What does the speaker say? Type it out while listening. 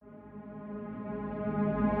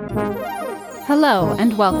Hello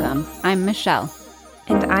and welcome. I'm Michelle.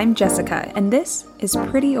 And I'm Jessica, and this is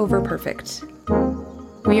Pretty Over Perfect.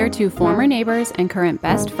 We are two former neighbors and current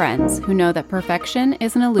best friends who know that perfection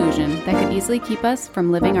is an illusion that could easily keep us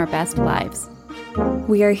from living our best lives.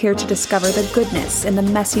 We are here to discover the goodness in the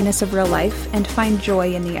messiness of real life and find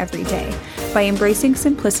joy in the everyday by embracing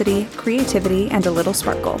simplicity, creativity, and a little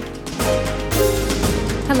sparkle.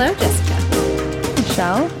 Hello, Jessica.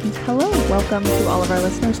 Michelle, and hello. Welcome to all of our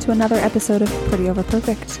listeners to another episode of Pretty Over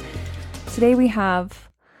Perfect. Today we have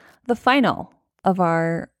the final of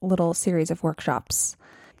our little series of workshops,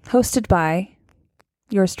 hosted by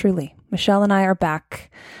yours truly. Michelle and I are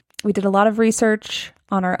back. We did a lot of research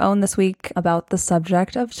on our own this week about the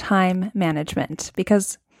subject of time management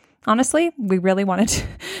because honestly, we really wanted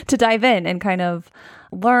to dive in and kind of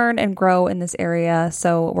learn and grow in this area.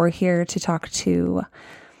 So we're here to talk to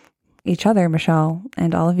each other, Michelle,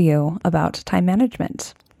 and all of you about time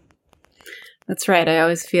management. That's right. I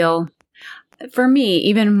always feel, for me,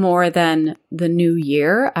 even more than the new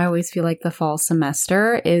year, I always feel like the fall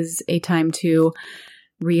semester is a time to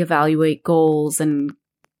reevaluate goals and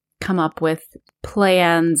come up with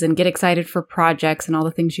plans and get excited for projects and all the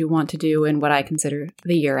things you want to do in what I consider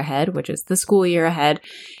the year ahead, which is the school year ahead.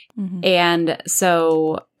 Mm-hmm. And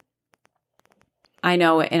so I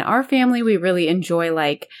know in our family, we really enjoy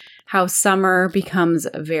like how summer becomes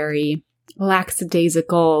very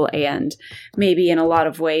lackadaisical and maybe in a lot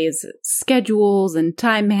of ways schedules and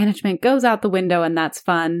time management goes out the window, and that's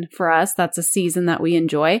fun for us. That's a season that we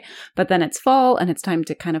enjoy. But then it's fall and it's time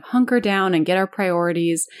to kind of hunker down and get our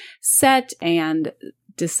priorities set and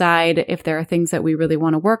decide if there are things that we really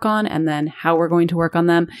want to work on and then how we're going to work on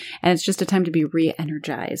them. And it's just a time to be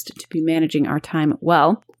re-energized, to be managing our time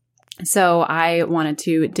well. So I wanted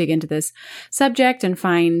to dig into this subject and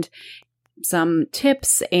find some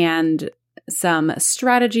tips and some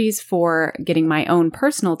strategies for getting my own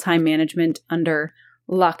personal time management under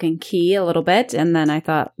lock and key a little bit. And then I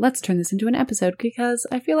thought, let's turn this into an episode because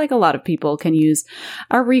I feel like a lot of people can use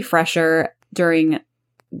a refresher during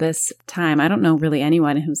this time. I don't know really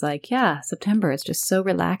anyone who's like, yeah, September is just so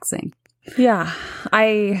relaxing. Yeah,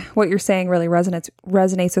 what you're saying really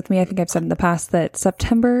resonates with me. I think I've said in the past that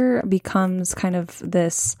September becomes kind of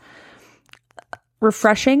this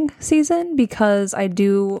refreshing season because I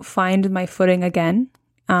do find my footing again,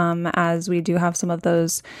 as we do have some of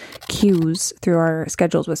those cues through our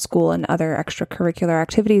schedules with school and other extracurricular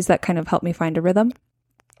activities that kind of help me find a rhythm.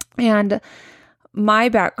 And my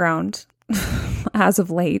background, as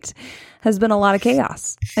of late, has been a lot of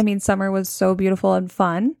chaos. I mean, summer was so beautiful and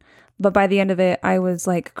fun, but by the end of it, I was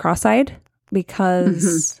like cross-eyed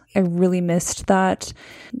because I really missed that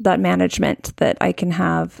management that I can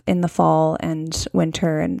have in the fall and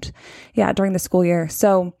winter and during the school year.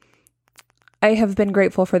 So I have been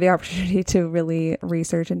grateful for the opportunity to really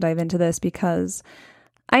research and dive into this because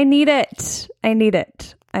I need it.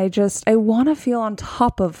 I want to feel on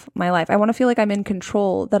top of my life. I want to feel like I'm in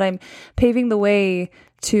control, that I'm paving the way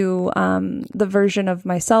to the version of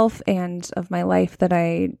myself and of my life that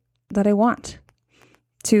I want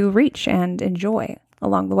to reach and enjoy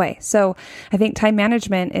along the way. So I think time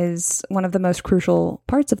management is one of the most crucial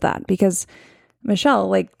parts of that because, Michelle,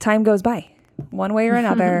 like time goes by one way or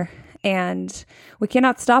another and we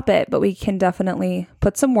cannot stop it, but we can definitely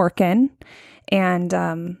put some work in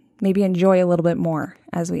and maybe enjoy a little bit more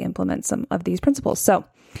as we implement some of these principles. So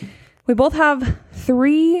we both have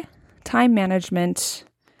 3 time management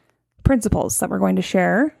principles that we're going to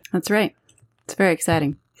share. That's right. It's very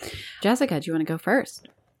exciting. Jessica, do you want to go first?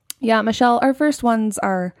 Yeah, Michelle, our first ones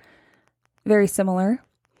are very similar.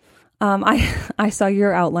 I saw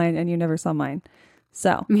your outline and you never saw mine.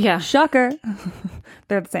 So, yeah, shocker.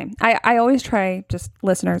 They're the same. I always try, just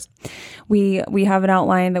listeners, we have an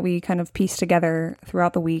outline that we kind of piece together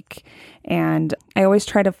throughout the week. And I always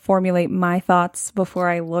try to formulate my thoughts before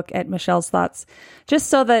I look at Michelle's thoughts, just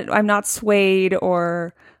so that I'm not swayed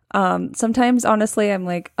or sometimes, honestly, I'm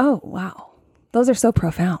like, oh, wow. Those are so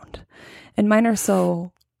profound and mine are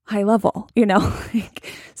so high level, you know?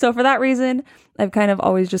 So for that reason, I've kind of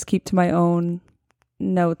always just keep to my own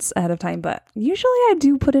notes ahead of time, but usually I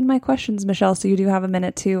do put in my questions, Michelle. So you do have a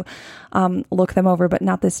minute to look them over, but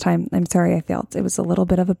not this time. I'm sorry. I felt it was a little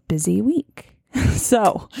bit of a busy week.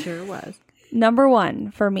 So sure was. Number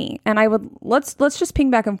 1 for me, and let's just ping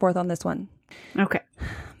back and forth on this one. Okay.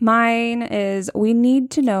 Mine is we need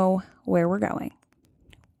to know where we're going.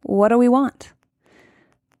 What do we want?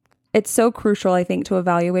 It's so crucial, I think, to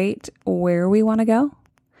evaluate where we want to go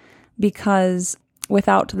because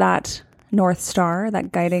without that North Star,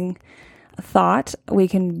 that guiding thought, we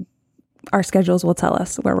can our schedules will tell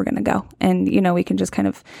us where we're going to go. And, we can just kind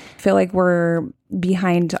of feel like we're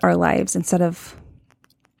behind our lives instead of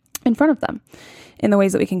in front of them in the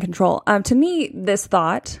ways that we can control. To me, this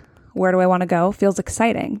thought, where do I want to go, feels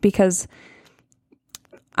exciting because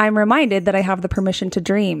I'm reminded that I have the permission to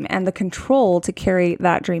dream and the control to carry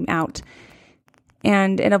that dream out.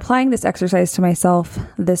 And in applying this exercise to myself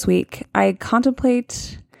this week, I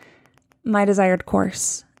contemplate my desired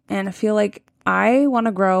course and I feel like I want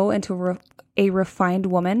to grow into a refined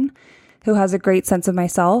woman who has a great sense of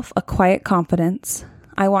myself, a quiet confidence.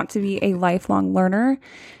 I want to be a lifelong learner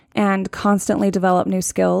and constantly develop new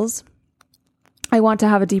skills. I want to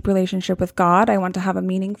have a deep relationship with God. I want to have a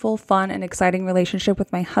meaningful, fun, and exciting relationship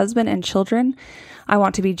with my husband and children. I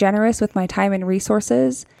want to be generous with my time and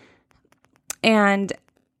resources. And,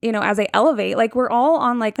 as I elevate, like we're all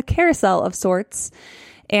on like a carousel of sorts.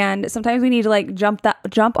 And sometimes we need to like jump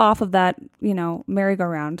off of that,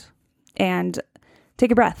 merry-go-round and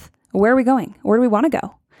take a breath. Where are we going? Where do we want to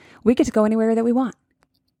go? We get to go anywhere that we want.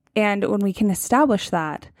 And when we can establish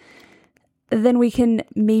that, then we can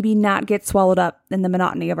maybe not get swallowed up in the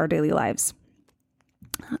monotony of our daily lives.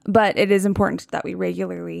 But it is important that we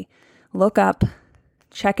regularly look up,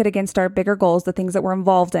 check it against our bigger goals, the things that we're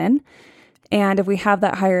involved in. And if we have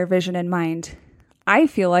that higher vision in mind, I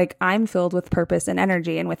feel like I'm filled with purpose and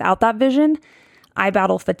energy. And without that vision, I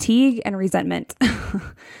battle fatigue and resentment.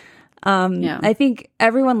 I think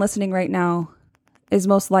everyone listening right now is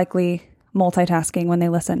most likely multitasking when they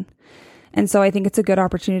listen. And so I think it's a good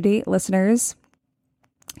opportunity, listeners,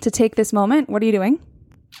 to take this moment. What are you doing?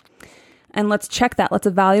 And let's check that. Let's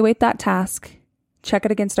evaluate that task, check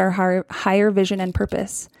it against our higher vision and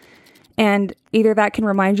purpose. And either that can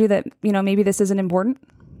remind you that, maybe this isn't important.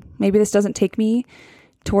 Maybe this doesn't take me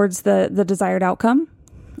towards the desired outcome,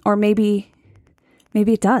 or maybe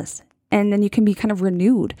it does. And then you can be kind of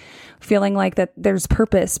renewed, feeling like that there's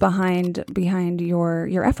purpose behind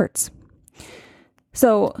your efforts.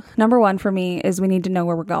 So 1 for me is we need to know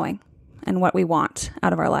where we're going and what we want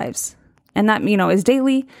out of our lives. And that, is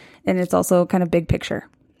daily, and it's also kind of big picture.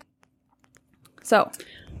 So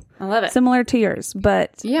I love it. Similar to yours,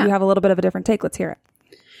 but you have a little bit of a different take. Let's hear it.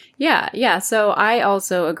 Yeah. So I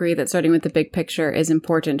also agree that starting with the big picture is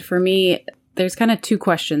important. For me, there's kind of 2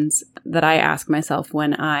 questions that I ask myself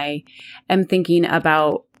when I am thinking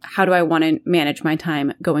about how do I want to manage my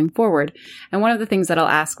time going forward. And one of the things that I'll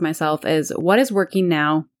ask myself is what is working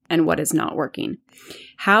now and what is not working?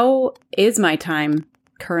 How is my time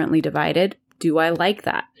currently divided? Do I like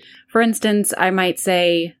that? For instance, I might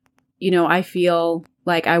say, I feel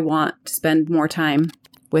like I want to spend more time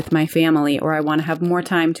with my family, or I want to have more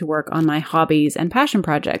time to work on my hobbies and passion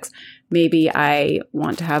projects. Maybe I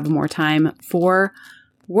want to have more time for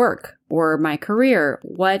work or my career.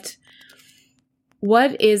 What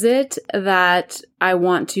is it that I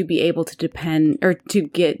want to be able to depend or to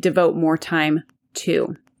devote more time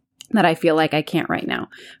to that I feel like I can't right now?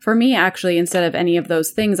 For me, actually, instead of any of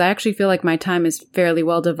those things, I actually feel like my time is fairly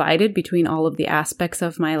well divided between all of the aspects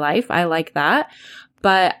of my life. I like that.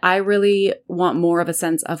 But I really want more of a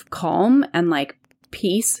sense of calm and like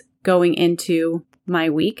peace going into my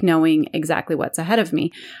week, knowing exactly what's ahead of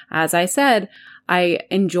me. As I said, I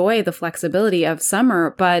enjoy the flexibility of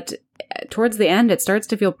summer, but towards the end, it starts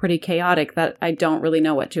to feel pretty chaotic that I don't really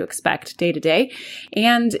know what to expect day to day.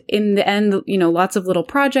 And in the end, lots of little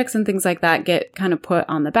projects and things like that get kind of put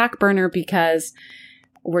on the back burner because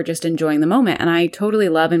we're just enjoying the moment. And I totally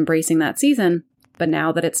love embracing that season. But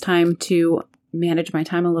now that it's time to manage my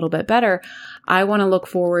time a little bit better, I want to look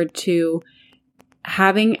forward to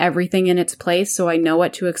having everything in its place so I know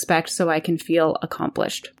what to expect so I can feel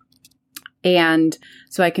accomplished. And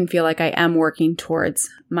so I can feel like I am working towards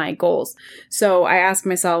my goals. So I ask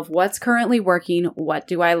myself, what's currently working? What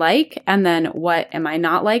do I like? And then what am I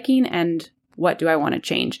not liking? And what do I want to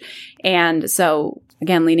change? And so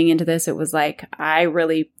again, leaning into this, it was like, I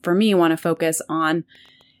really, for me, want to focus on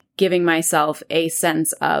giving myself a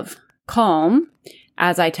sense of calm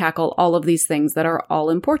as I tackle all of these things that are all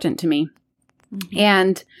important to me. Mm-hmm.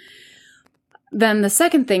 And then the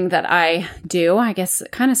second thing that I do, I guess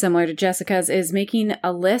kind of similar to Jessica's, is making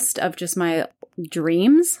a list of just my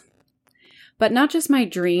dreams, but not just my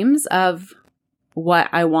dreams of what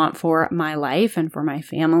I want for my life and for my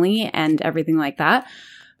family and everything like that,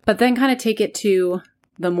 but then kind of take it to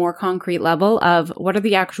the more concrete level of what are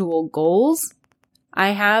the actual goals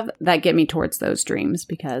I have that get me towards those dreams,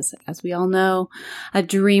 because as we all know, a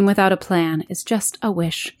dream without a plan is just a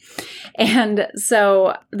wish. And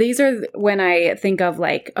so these are when I think of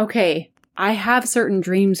like, okay, I have certain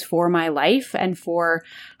dreams for my life and for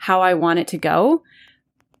how I want it to go.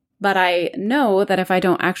 But I know that if I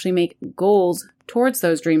don't actually make goals towards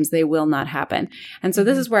those dreams, they will not happen. And so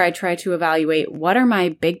this is where I try to evaluate what are my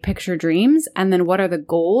big picture dreams and then what are the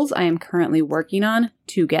goals I am currently working on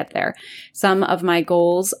to get there. Some of my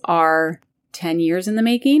goals are 10 years in the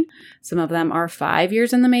making. Some of them are 5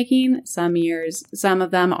 years in the making. Some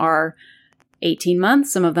of them are 18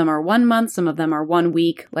 months. Some of them are 1 month. Some of them are 1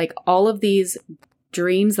 week. Like all of these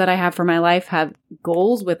dreams that I have for my life have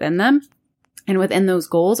goals within them. And within those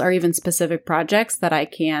goals are even specific projects that I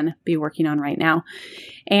can be working on right now.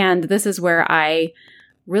 And this is where I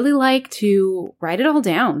really like to write it all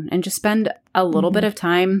down and just spend a little bit of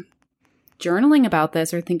time journaling about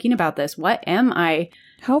this or thinking about this. What am I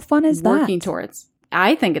How fun is working that? towards?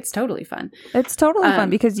 I think it's totally fun. It's totally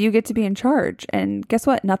fun because you get to be in charge. And guess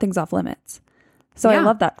what? Nothing's off limits. So I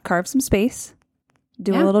love that. Carve some space,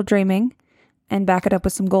 do a little dreaming, and back it up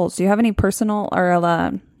with some goals. Do you have any personal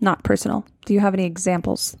or not personal? Do you have any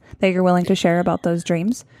examples that you're willing to share about those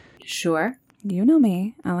dreams? Sure. You know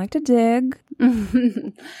me. I like to dig.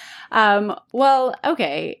 Well,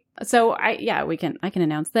 okay. So I can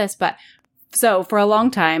announce this, but so for a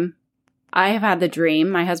long time, I have had the dream,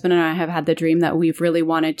 my husband and I have had the dream that we've really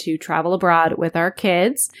wanted to travel abroad with our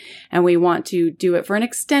kids, and we want to do it for an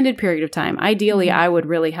extended period of time. Ideally, I would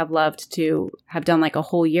really have loved to have done like a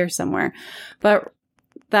whole year somewhere, but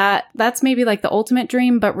that's maybe like the ultimate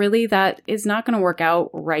dream, but really that is not going to work out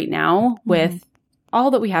right now with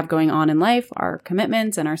all that we have going on in life, our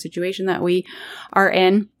commitments and our situation that we are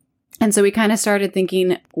in. And so we kind of started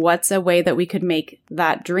thinking, what's a way that we could make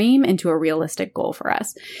that dream into a realistic goal for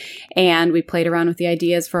us? And we played around with the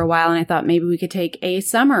ideas for a while, and I thought maybe we could take a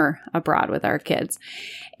summer abroad with our kids.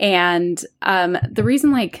 And the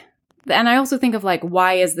reason and I also think of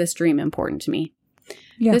why is this dream important to me?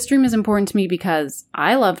 Yeah. This dream is important to me because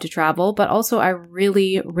I love to travel, but also I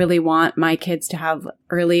really, really want my kids to have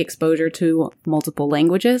early exposure to multiple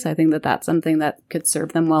languages. I think that that's something that could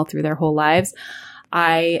serve them well through their whole lives.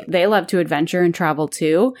 They love to adventure and travel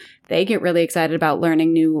too. They get really excited about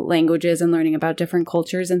learning new languages and learning about different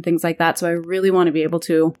cultures and things like that. So I really want to be able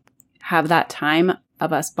to have that time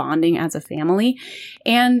of us bonding as a family.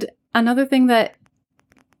 And another thing that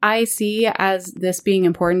I see as this being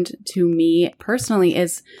important to me personally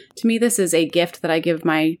is, to me, this is a gift that I give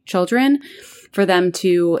my children for them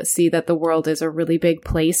to see that the world is a really big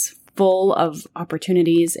place full of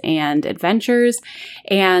opportunities and adventures.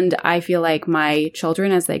 And I feel like my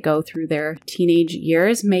children, as they go through their teenage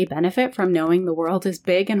years, may benefit from knowing the world is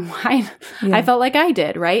big and wide. Yeah. I felt like I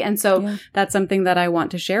did, right? And so that's something that I want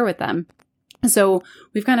to share with them. So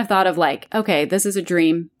we've kind of thought of okay, this is a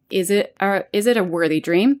dream. Is it a worthy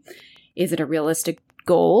dream? Is it a realistic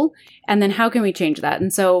goal? And then how can we change that?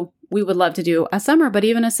 And so we would love to do a summer, but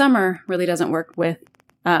even a summer really doesn't work with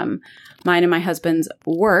mine and my husband's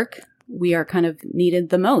work. We are kind of needed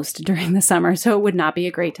the most during the summer, so it would not be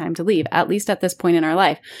a great time to leave, at least at this point in our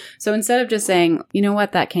life. So instead of just saying, you know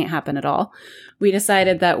what, that can't happen at all, we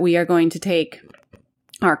decided that we are going to take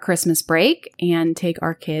our Christmas break and take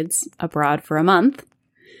our kids abroad for a month.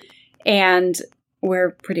 And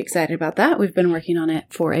we're pretty excited about that. We've been working on it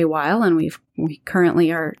for a while, and we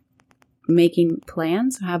currently are making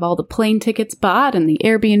plans, have all the plane tickets bought and the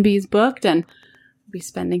Airbnbs booked, and be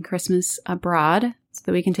spending Christmas abroad so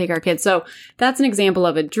that we can take our kids. So that's an example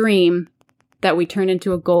of a dream that we turned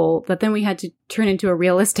into a goal, but then we had to turn into a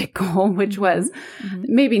realistic goal, which was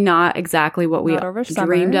maybe not exactly what we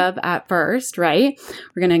dreamed of at first, right?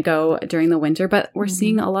 We're going to go during the winter, but we're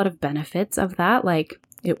seeing a lot of benefits of that.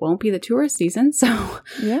 It won't be the tourist season, so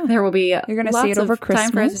there will be You're going to see it over Christmas.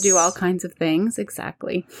 Time for us to do all kinds of things.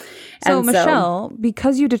 Exactly. So Michelle,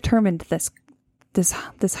 because you determined this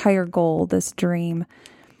higher goal, this dream,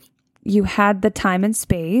 you had the time and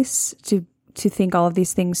space to think all of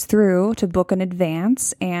these things through, to book in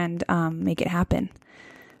advance and make it happen.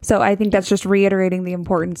 So I think that's just reiterating the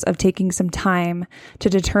importance of taking some time to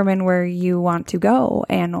determine where you want to go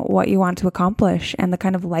and what you want to accomplish and the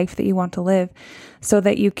kind of life that you want to live so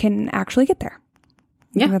that you can actually get there.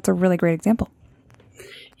 Yeah. That's a really great example.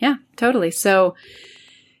 Yeah, totally. So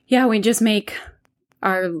we just make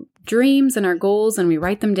our dreams and our goals and we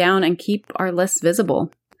write them down and keep our lists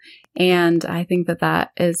visible. And I think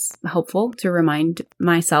that is helpful to remind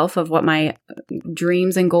myself of what my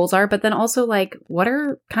dreams and goals are, but then also what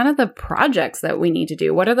are kind of the projects that we need to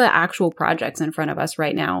do? What are the actual projects in front of us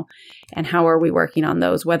right now? And how are we working on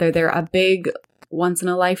those? Whether they're a big once in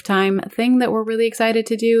a lifetime thing that we're really excited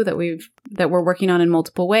to do that we're working on in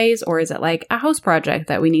multiple ways, or is it a house project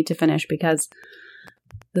that we need to finish because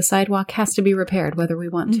the sidewalk has to be repaired, whether we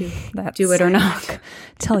want to That do it or not. sidewalk.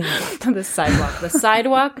 Tell you. The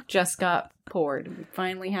sidewalk just got poured. We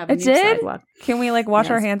finally have a It new did? sidewalk. Can we like wash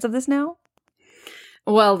our Yes. hands of this now?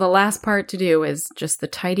 Well, the last part to do is just the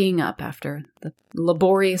tidying up after the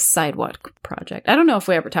laborious sidewalk project. I don't know if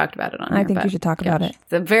we ever talked about it on I here, think but you should talk about it.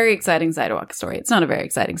 It's a very exciting sidewalk story. It's not a very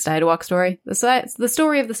exciting sidewalk story. The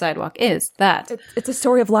story of the sidewalk is that It's a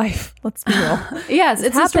story of life. Let's be real. yes,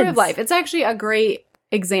 it's a story of happens. life. It's actually a great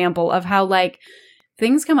example of how like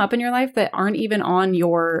things come up in your life that aren't even on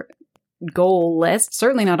your goal list,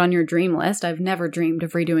 certainly not on your dream list. I've never dreamed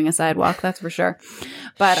of redoing a sidewalk, that's for sure.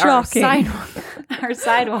 But Shocking. our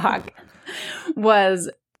sidewalk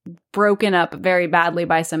was broken up very badly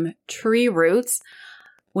by some tree roots.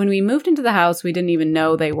 When we moved into the house, we didn't even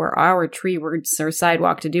know they were our tree roots or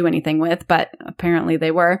sidewalk to do anything with, but apparently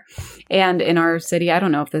they were. And in our city, I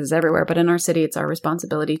don't know if this is everywhere, but in our city, it's our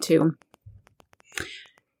responsibility to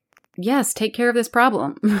take care of this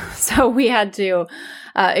problem. So we had to,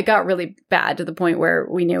 it got really bad to the point where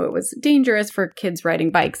we knew it was dangerous for kids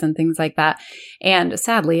riding bikes and things like that. And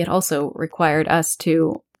sadly, it also required us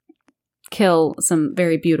to kill some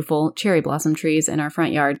very beautiful cherry blossom trees in our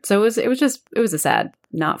front yard. So it was a sad,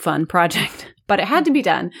 not fun project, but it had to be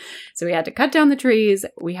done. So we had to cut down the trees.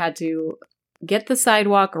 We had to get the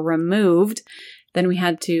sidewalk removed. Then we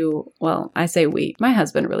had to, well, I say we, my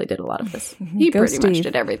husband really did a lot of this. He Go pretty much Steve.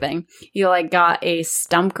 did everything. He like got a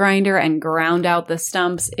stump grinder and ground out the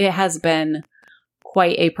stumps. It has been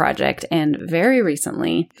quite a project. And very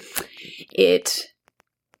recently, it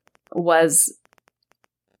was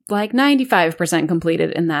like 95%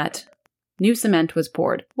 completed in that new cement was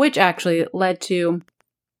poured, which actually led to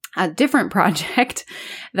a different project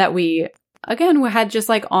that we had just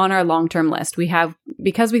like on our long-term list. We have,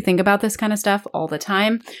 because we think about this kind of stuff all the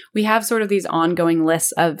time, we have sort of these ongoing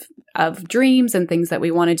lists of dreams and things that we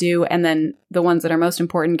want to do. And then the ones that are most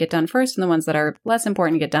important get done first and the ones that are less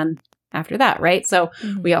important get done after that, right? So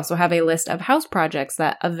we also have a list of house projects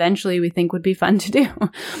that eventually we think would be fun to do.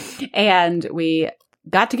 And we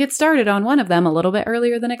got to get started on one of them a little bit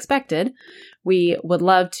earlier than expected. We would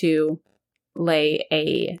love to lay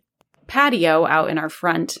a patio out in our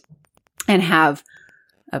front and have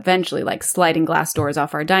eventually like sliding glass doors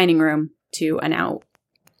off our dining room to an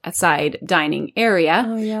outside dining area.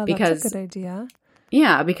 Oh yeah, because that's a good idea.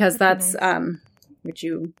 Yeah, because That'd be that's which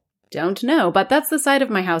you don't know, but that's the side of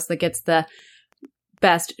my house that gets the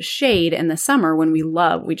best shade in the summer when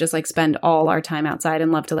we just like spend all our time outside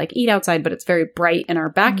and love to like eat outside, but it's very bright in our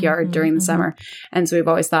backyard during the summer. And so we've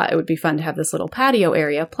always thought it would be fun to have this little patio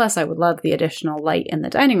area. Plus I would love the additional light in the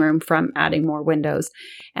dining room from adding more windows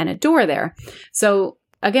and a door there. So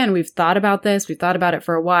again, we've thought about this. We've thought about it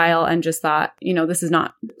for a while and just thought, this is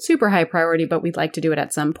not super high priority, but we'd like to do it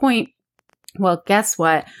at some point. Well, guess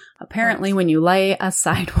what? Apparently when you lay a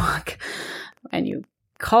sidewalk and you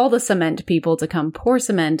call the cement people to come pour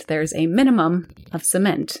cement, there's a minimum of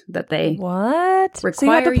cement that they What? require So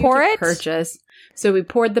you had to pour it? purchase. So we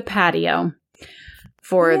poured the patio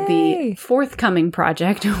for Yay. the forthcoming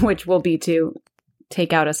project, which will be to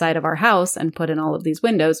take out a side of our house and put in all of these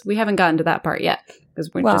windows. We haven't gotten to that part yet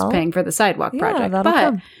because we're just paying for the sidewalk project.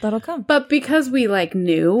 That'll come. But because we like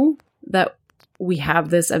knew that we have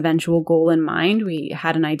this eventual goal in mind, we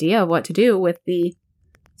had an idea of what to do with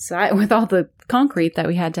with all the concrete that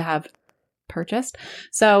we had to have purchased.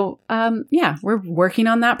 So, we're working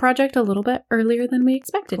on that project a little bit earlier than we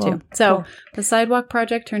expected to. So the sidewalk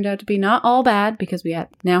project turned out to be not all bad because we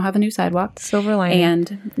now have a new sidewalk. Silver lining.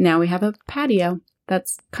 And now we have a patio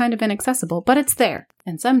that's kind of inaccessible, but it's there.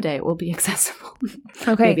 And someday it will be accessible.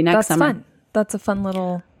 Okay, Maybe next that's summer. fun. That's a fun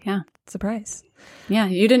little surprise. Yeah,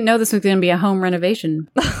 you didn't know this was going to be a home renovation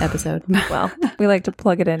episode. Well, we like to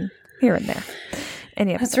plug it in here and there.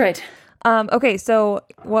 Any episode. That's right. Okay, so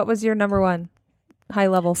what was your number one high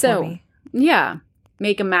level for me? Yeah,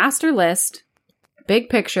 make a master list, big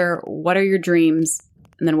picture. What are your dreams?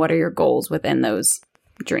 And then what are your goals within those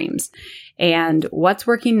dreams? And what's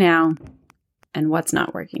working now and what's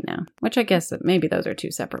not working now? Which I guess that maybe those are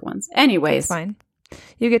two separate ones. Anyways. That's fine.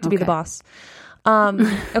 You get to be the boss.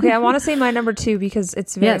 Okay, I want to say my number two because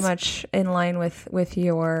it's very much in line with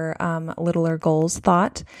your littler goals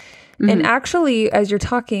thought. And actually, as you're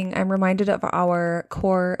talking, I'm reminded of our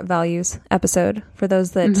core values episode. For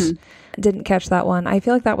those that didn't catch that one, I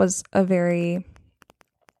feel like that was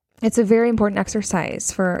it's a very important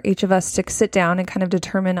exercise for each of us to sit down and kind of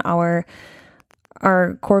determine our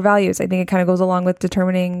core values. I think it kind of goes along with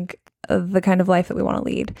determining the kind of life that we want to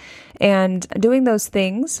lead. And doing those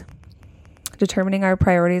things, determining our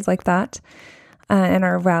priorities like that and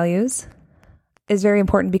our values is very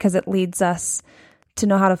important because it leads us to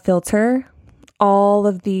know how to filter all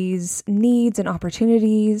of these needs and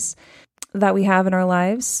opportunities that we have in our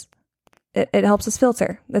lives. It helps us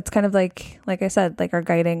filter. It's kind of like I said, like our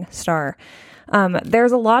guiding star.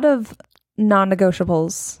 There's a lot of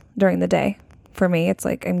non-negotiables during the day. For me, it's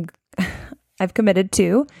like I've committed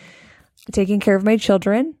to taking care of my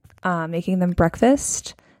children, making them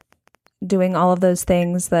breakfast, doing all of those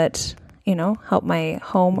things that, help my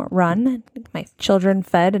home run, my children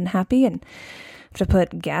fed and happy, and to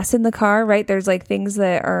put gas in the car, right? There's like things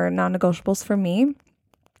that are non-negotiables for me,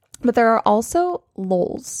 but there are also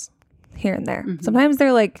lulls here and there. Mm-hmm. Sometimes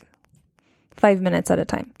they're like 5 minutes at a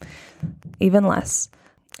time, even less,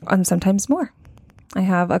 and sometimes more. I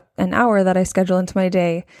have an hour that I schedule into my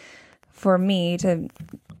day for me to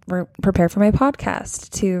prepare for my podcast,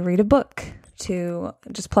 to read a book, to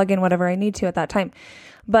just plug in whatever I need to at that time.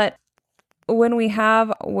 But when we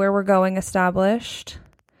have where we're going established,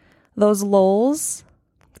 those lulls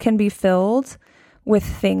can be filled with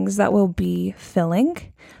things that will be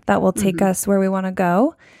filling, that will take us where we want to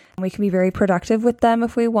go. We can be very productive with them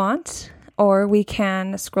if we want, or we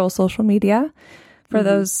can scroll social media for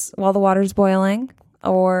those while the water's boiling,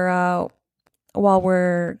 or while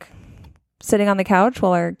we're sitting on the couch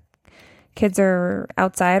while our kids are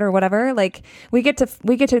outside or whatever. Like we get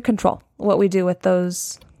to control what we do with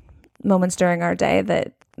those moments during our day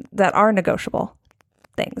that are negotiable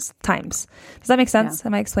times. Does that make sense? Yeah.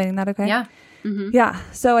 Am I explaining that okay? Yeah. Mm-hmm. Yeah.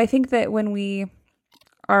 So I think that when we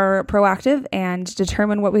are proactive and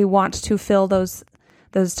determine what we want to fill those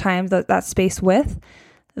times, that space with,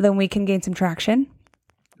 then we can gain some traction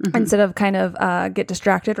instead of kind of get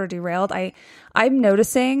distracted or derailed. I'm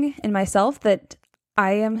noticing in myself that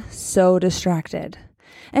I am so distracted.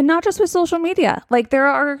 And not just with social media. Like there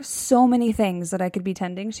are so many things that I could be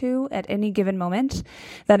tending to at any given moment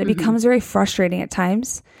that it becomes very frustrating at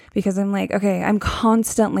times, because I'm like, okay, I'm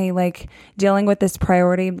constantly like dealing with this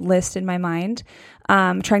priority list in my mind,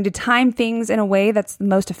 trying to time things in a way that's the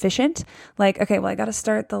most efficient. Like, okay, well, I got to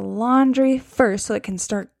start the laundry first so it can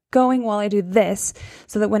start going while I do this,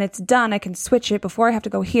 so that when it's done, I can switch it before I have to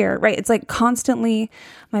go here, right? It's like constantly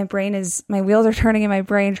my wheels are turning in my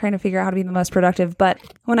brain trying to figure out how to be the most productive. But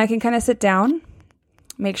when I can kind of sit down,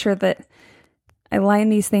 make sure that I line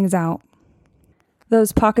these things out,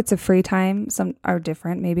 those pockets of free time, some are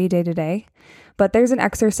different, maybe day to day, but there's an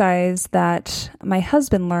exercise that my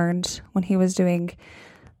husband learned when he was doing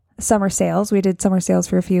summer sales. We did summer sales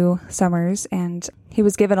for a few summers, and he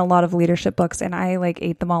was given a lot of leadership books, and I like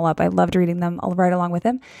ate them all up. I loved reading them right along with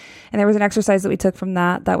him. And there was an exercise that we took from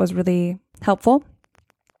that was really helpful.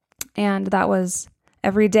 And that was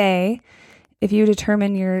every day, if you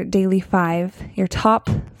determine your top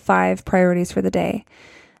 5 priorities for the day,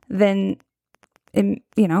 then it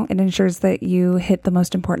ensures that you hit the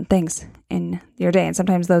most important things in your day. And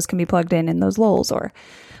sometimes those can be plugged in those lulls or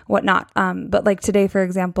whatnot. But like today, for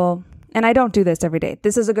example, and I don't do this every day.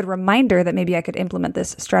 This is a good reminder that maybe I could implement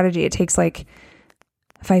this strategy. It takes like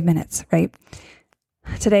 5 minutes, right?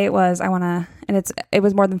 Today it was, it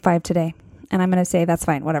was more than 5 today. And I'm going to say that's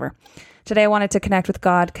fine, whatever. Today I wanted to connect with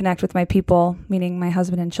God, connect with my people, meaning my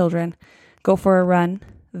husband and children, go for a run,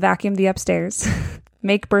 vacuum the upstairs,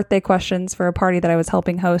 make birthday questions for a party that I was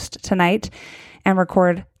helping host tonight, and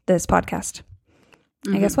record this podcast.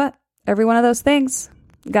 And guess what? Every one of those things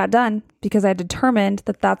got done because I determined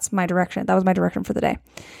that that's my direction. That was my direction for the day.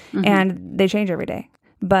 And they change every day.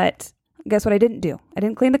 But guess what I didn't do? I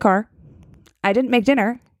didn't clean the car. I didn't make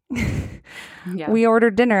dinner. Yeah. We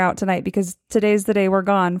ordered dinner out tonight because today's the day we're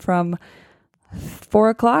gone from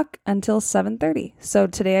 4:00 until 7:30. So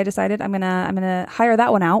today I decided I'm gonna hire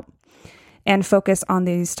that one out and focus on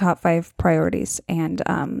these top 5 priorities. And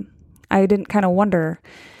I didn't kind of wonder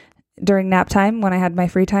during nap time when I had my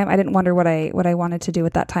free time. I didn't wonder what I wanted to do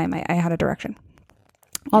at that time. I had a direction.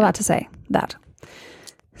 All that to say that.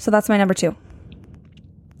 So that's my number 2.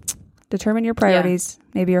 Determine your priorities,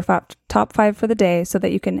 maybe your top 5 for the day, so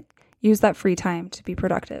that you can use that free time to be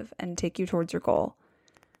productive and take you towards your goal.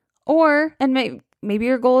 Maybe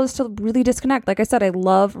your goal is to really disconnect. Like I said, I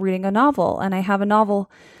love reading a novel, and I have a novel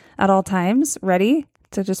at all times ready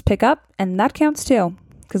to just pick up, and that counts too,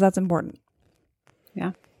 because that's important.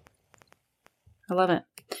 Yeah. I love it.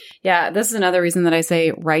 Yeah, this is another reason that I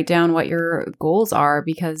say write down what your goals are,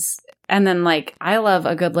 and then like I love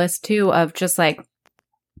a good list too of just like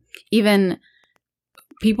even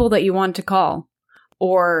people that you want to call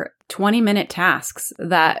or 20-minute tasks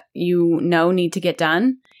that need to get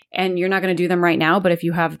done. and you're not going to do them right now, but if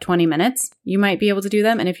you have 20 minutes, you might be able to do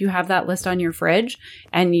them. And if you have that list on your fridge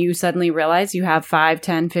and you suddenly realize you have 5,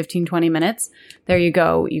 10, 15, 20 minutes, there you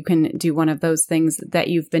go. You can do one of those things that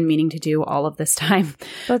you've been meaning to do all of this time.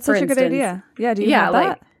 That's such a good idea. Yeah. Do you have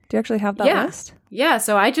that? Do you actually have that list? Yeah.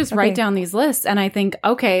 So I just write down these lists and I think,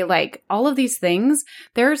 okay, like all of these things,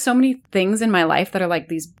 there are so many things in my life that are like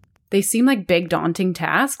these, they seem like big daunting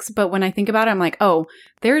tasks. But when I think about it, I'm like, oh,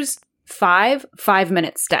 there's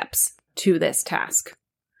 5-minute steps to this task.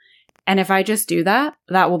 And if I just do that,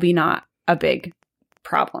 that will be not a big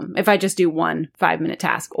problem. If I just do one 5-minute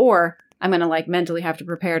task, or I'm going to like mentally have to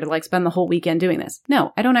prepare to like spend the whole weekend doing this.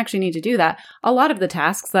 No, I don't actually need to do that. A lot of the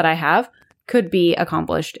tasks that I have could be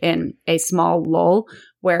accomplished in a small lull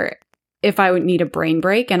where if I would need a brain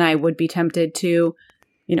break and I would be tempted to,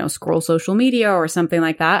 you know, scroll social media or something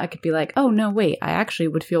like that, I could be like, oh, no, wait, I actually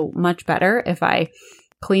would feel much better if I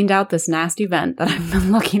cleaned out this nasty vent that I've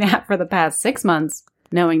been looking at for the past 6 months,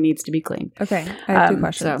 knowing needs to be cleaned. Okay. I have 2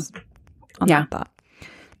 questions on that thought.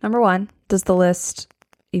 Number 1, does the list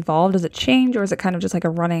evolve? Does it change? Or is it kind of just like a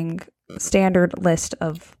running standard list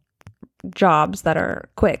of jobs that are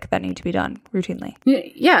quick that need to be done routinely?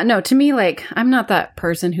 Yeah. No, to me, like, I'm not that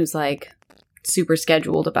person who's like super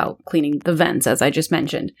scheduled about cleaning the vents, as I just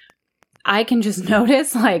mentioned. I can just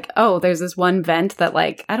notice like, oh, there's this one vent that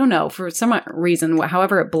like, I don't know, for some reason,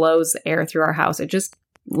 however it blows air through our house, it just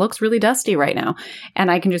looks really dusty right now.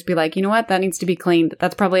 And I can just be like, you know what? That needs to be cleaned.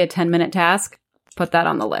 That's probably a 10-minute task. Put that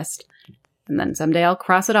on the list. And then someday I'll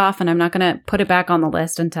cross it off and I'm not going to put it back on the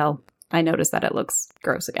list until I notice that it looks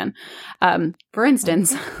gross again. For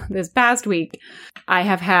instance, this past week, I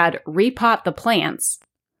have had repot the plants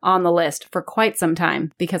on the list for quite some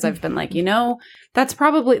time because I've been like, you know, that's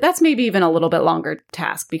maybe even a little bit longer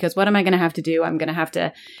task because what am I going to have to do? I'm going to have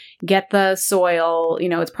to get the soil, you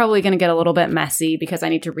know, it's probably going to get a little bit messy because I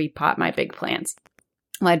need to repot my big plants.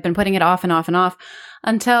 Well, I'd been putting it off and off and off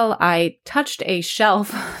until I touched a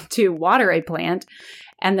shelf to water a plant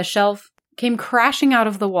and the shelf came crashing out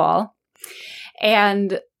of the wall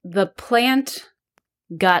and the plant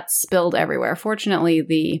guts spilled everywhere. Fortunately,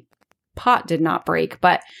 the pot did not break,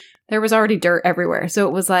 but there was already dirt everywhere. So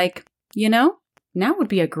it was like, you know, now would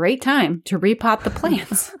be a great time to repot the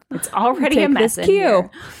plants. It's already a mess in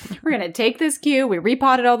here. We're going to take this cue. We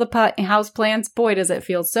repotted all the house plants. Boy, does it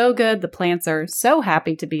feel so good. The plants are so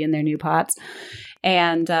happy to be in their new pots.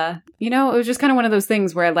 And, you know, it was just kind of one of those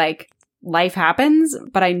things where like life happens,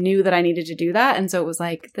 but I knew that I needed to do that. And so it was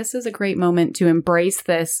like, this is a great moment to embrace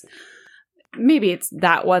this. Maybe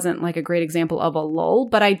that wasn't like a great example of a lull,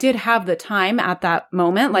 but I did have the time at that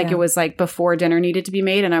moment. Like it was like before dinner needed to be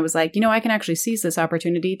made. And I was like, you know, I can actually seize this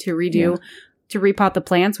opportunity to to repot the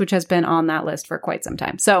plants, which has been on that list for quite some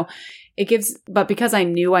time. So but because I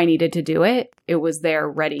knew I needed to do it, it was there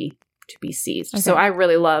ready to be seized. Okay. So I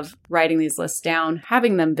really love writing these lists down,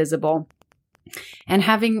 having them visible. And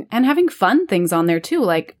having fun things on there too,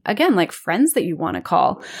 like again, like friends that you want to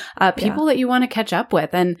call, people that you want to catch up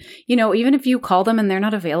with, and you know, even if you call them and they're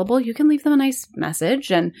not available, you can leave them a nice message.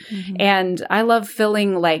 And and I love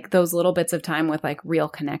filling like those little bits of time with like real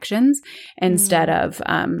connections instead of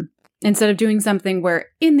doing something where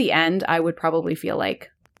in the end I would probably feel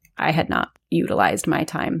like I had not utilized my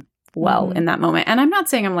time well in that moment. And I'm not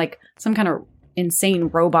saying I'm like some kind of insane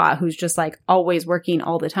robot who's just like always working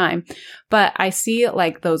all the time. But I see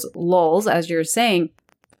like those lulls, as you're saying,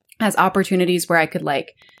 as opportunities where I could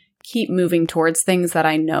like keep moving towards things that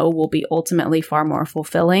I know will be ultimately far more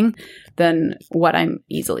fulfilling than what I'm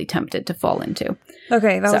easily tempted to fall into.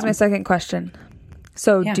 Okay, that was my second question.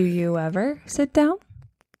 So do you ever sit down?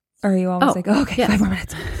 Or are you always like, oh, okay, 5 more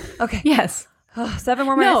minutes. Okay. Yes. 7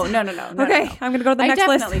 more minutes. No. Okay, I'm going to go to the next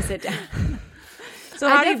list. I definitely sit down. So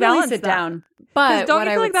how do you balance sit that? Down? But don't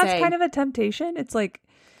you feel like that's kind of a temptation? It's like,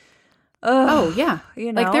 oh yeah,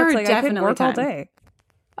 you know, like there are like definitely I could work all day.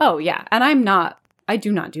 Oh yeah, and I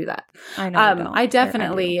do not do that. I know. I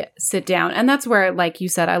definitely sit down, and that's where, like you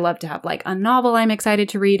said, I love to have like a novel I'm excited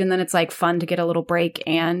to read, and then it's like fun to get a little break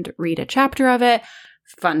and read a chapter of it.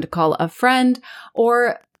 Fun to call a friend,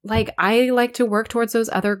 or like I like to work towards those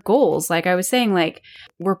other goals. Like I was saying, like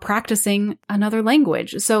we're practicing another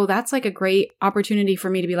language. So that's like a great opportunity for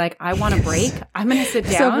me to be like, I want a break. I'm going to sit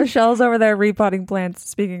down. So Michelle's over there repotting plants,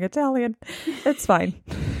 speaking Italian. It's fine.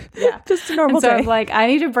 Yeah. Just a normal day. So I'm like, I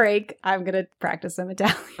need a break. I'm going to practice some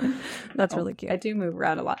Italian. That's really cute. I do move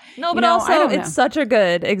around a lot. No, but also it's such a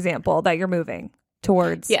good example that you're moving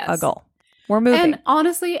towards a goal. We're moving. And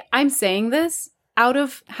honestly, I'm saying this out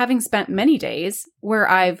of having spent many days where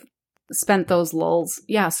I've spent those lulls,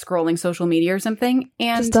 scrolling social media or something,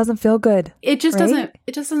 and it just doesn't feel good. It just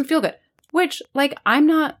doesn't feel good. Which, like, I'm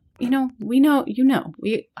not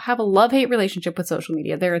we have a love-hate relationship with social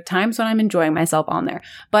media. There are times when I'm enjoying myself on there.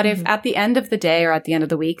 But if at the end of the day or at the end of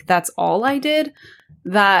the week, that's all I did,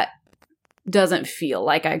 that doesn't feel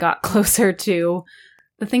like I got closer to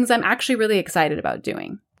the things I'm actually really excited about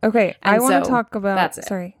doing. Okay. And I want to so talk about, that's it.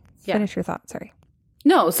 sorry, Yeah. finish your thought. Sorry.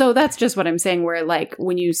 No, so that's just what I'm saying, where like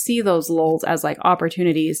when you see those lulls as like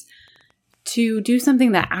opportunities to do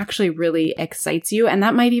something that actually really excites you, and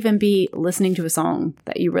that might even be listening to a song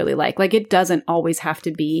that you really like. Like it doesn't always have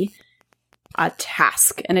to be a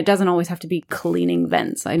task, and it doesn't always have to be cleaning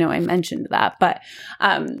vents. I know I mentioned that, but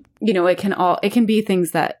it can be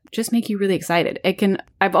things that just make you really excited.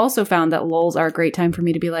 I've also found that lulls are a great time for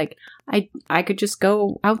me to be like, I could just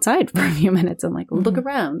go outside for a few minutes and like look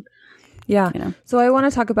around. Yeah. So I want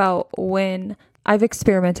to talk about when I've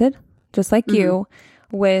experimented, just like you,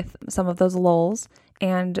 with some of those lulls.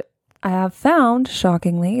 And I have found,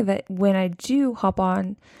 shockingly, that when I do hop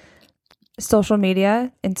on social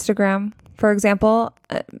media, Instagram, for example,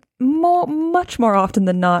 much more often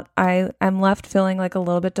than not, I am left feeling like a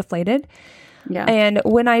little bit deflated. Yeah. And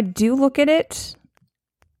when I do look at it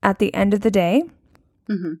at the end of the day,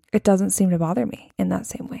 it doesn't seem to bother me in that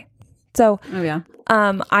same way. So,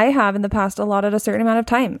 I have in the past allotted a certain amount of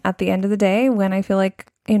time at the end of the day when I feel like,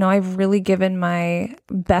 I've really given my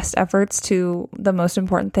best efforts to the most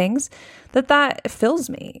important things, that fills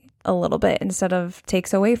me a little bit instead of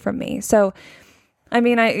takes away from me. So, I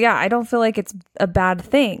mean, I don't feel like it's a bad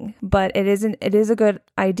thing, but it is a good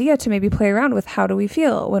idea to maybe play around with how do we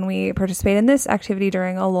feel when we participate in this activity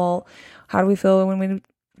during a lull? How do we feel when we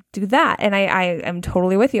do that? And I am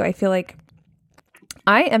totally with you. I feel like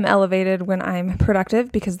I am elevated when I'm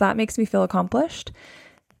productive because that makes me feel accomplished.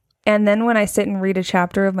 And then when I sit and read a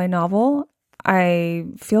chapter of my novel, I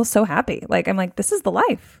feel so happy. Like, I'm like, this is the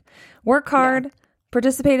life. Work hard,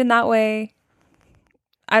 participate in that way.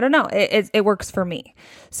 I don't know. It works for me.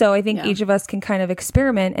 So I think each of us can kind of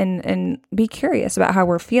experiment and be curious about how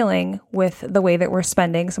we're feeling with the way that we're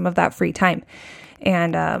spending some of that free time,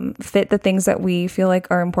 and fit the things that we feel like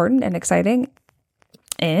are important and exciting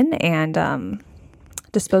in, and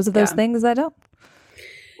dispose of those things that don't.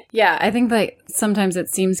 Yeah, I think like sometimes it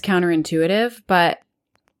seems counterintuitive, but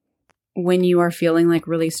when you are feeling like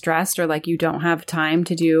really stressed or like you don't have time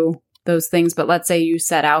to do those things, but let's say you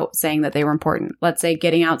set out saying that they were important. Let's say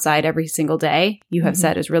getting outside every single day you have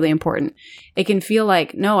said is really important. It can feel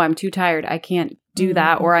like, no, I'm too tired. I can't do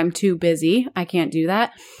that, or I'm too busy. I can't do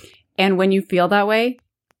that. And when you feel that way,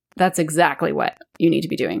 that's exactly what you need to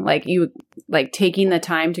be doing. Like taking the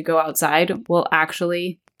time to go outside will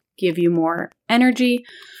actually give you more energy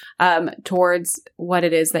towards what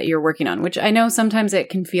it is that you're working on, which I know sometimes it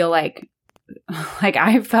can feel like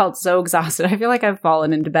I felt so exhausted. I feel like I've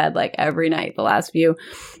fallen into bed like every night the last few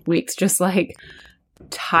weeks, just like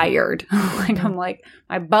tired. I'm like,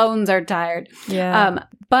 my bones are tired. Yeah.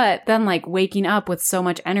 But then like waking up with so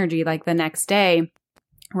much energy, like the next day,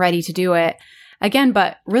 ready to do it again,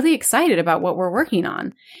 but really excited about what we're working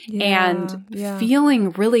on and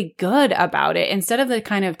feeling really good about it instead of the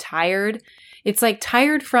kind of tired. It's like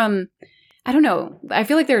tired from, I don't know. I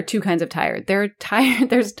feel like there are two kinds of tired.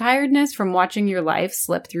 There's tiredness from watching your life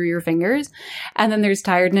slip through your fingers. And then there's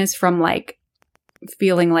tiredness from like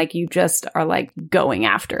feeling like you just are like going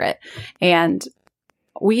after it. And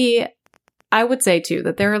I would say too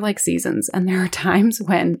that there are like seasons, and there are times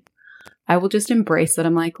when I will just embrace that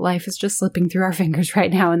I'm like, life is just slipping through our fingers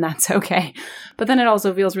right now, and that's okay. But then it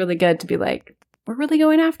also feels really good to be like, we're really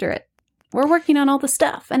going after it. We're working on all the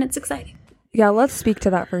stuff, and it's exciting. Yeah, let's speak to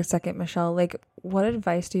that for a second, Michelle. Like, what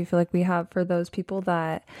advice do you feel like we have for those people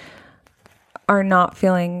that are not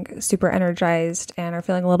feeling super energized and are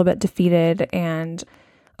feeling a little bit defeated and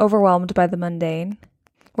overwhelmed by the mundane,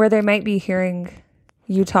 where they might be hearing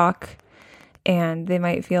you talk and they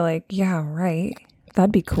might feel like, yeah, right,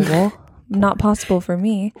 that'd be cool. Not possible for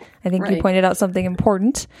me. I think you pointed out something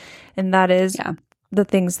important, and that is the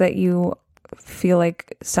things that you feel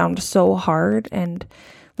like sound so hard, and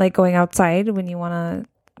like going outside when you want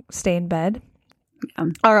to stay in bed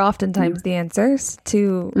are oftentimes the answers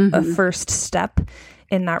to a first step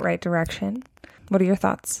in that right direction. What are your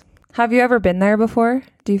thoughts? Have you ever been there before?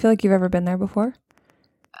 Do you feel like you've ever been there before?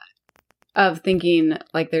 Of thinking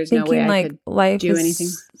like there's no way I could life do is anything.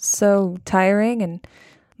 So tiring and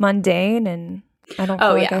mundane, and I don't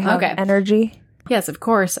feel like I have energy. Yes, of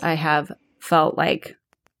course I have felt like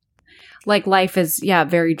life is,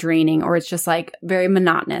 very draining, or it's just like very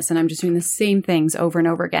monotonous and I'm just doing the same things over and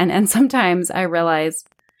over again. And sometimes I realize,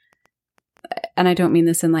 and I don't mean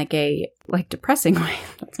this in like a depressing way.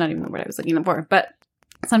 That's not even what I was looking for. But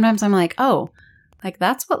sometimes I'm like, oh, Like,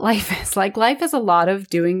 that's what life is. Like, life is a lot of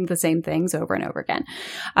doing the same things over and over again.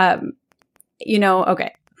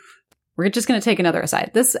 Okay. We're just going to take another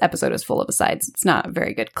aside. This episode is full of asides. It's not a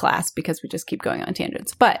very good class because we just keep going on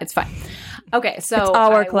tangents, but it's fine. Okay, so it's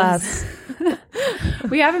our class.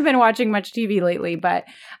 We haven't been watching much TV lately, but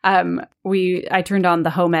I turned on the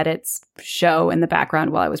Home Edits show in the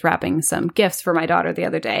background while I was wrapping some gifts for my daughter the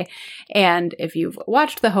other day. And if you've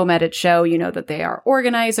watched the Home Edits show, you know that they are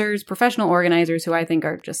organizers, professional organizers who I think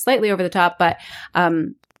are just slightly over the top, but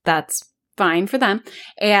that's fine for them.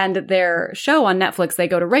 And their show on Netflix, they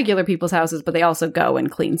go to regular people's houses, but they also go and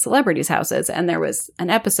clean celebrities' houses. And there was an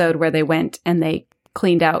episode where they went and they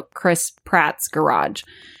cleaned out Chris Pratt's garage.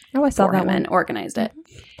 Oh, I saw that one. And organized it.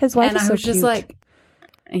 His wife and is I so was cute. just like,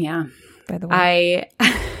 yeah. By the way.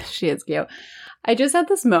 She is cute. I just had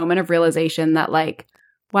this moment of realization that, like,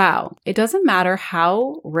 wow, it doesn't matter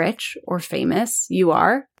how rich or famous you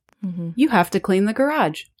are, you have to clean the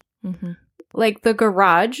garage. Mm-hmm. Like, the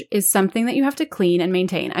garage is something that you have to clean and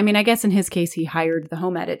maintain. I mean, I guess in his case, he hired the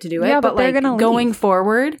Home Edit to do it. Yeah, but like, they're gonna going leave.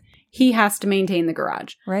 forward, he has to maintain the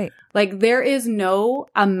garage. Right. Like, there is no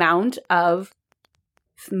amount of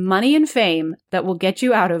money and fame that will get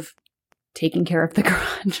you out of taking care of the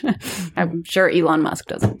garage. I'm sure Elon Musk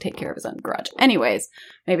doesn't take care of his own garage. Anyways,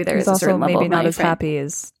 maybe there is a certain level maybe of not money as frame. happy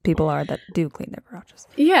as people are that do clean their garages.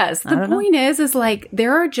 Yes, the point is like,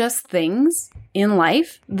 there are just things in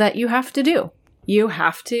life that you have to do. You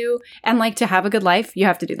have to, and like, to have a good life, you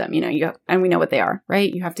have to do them. And we know what they are,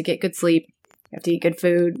 right? You have to get good sleep. You have to eat good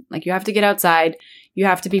food. Like, you have to get outside. You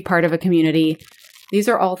have to be part of a community. These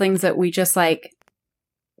are all things that we just like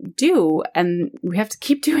do, and we have to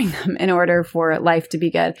keep doing them in order for life to be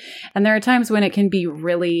good. And there are times when it can be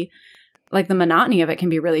really, like, the monotony of it can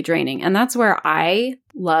be really draining. And that's where I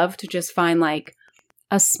love to just find like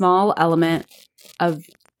a small element of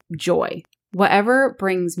joy, whatever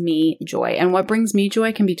brings me joy. And what brings me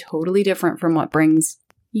joy can be totally different from what brings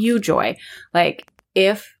you joy. Like,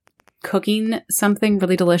 if cooking something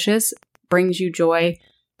really delicious brings you joy,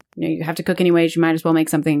 you have to cook anyways, you might as well make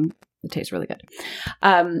something that tastes really good.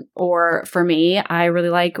 Or for me, I really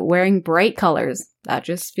like wearing bright colors. That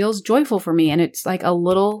just feels joyful for me. And it's like a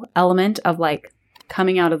little element of like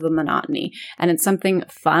coming out of the monotony. And it's something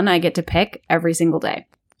fun I get to pick every single day.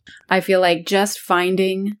 I feel like just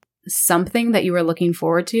finding something that you are looking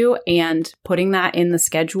forward to and putting that in the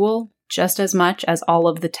schedule just as much as all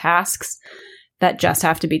of the tasks that just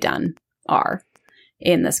have to be done are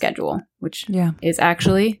in the schedule, which is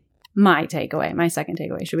actually my takeaway, my second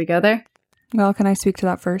takeaway. Should we go there? Well, can I speak to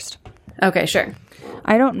that first? Okay, sure.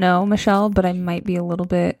 I don't know, Michelle, but I might be a little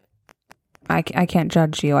bit, I can't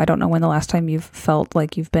judge you. I don't know when the last time you've felt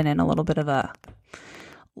like you've been in a little bit of a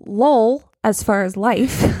lull as far as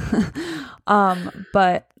life.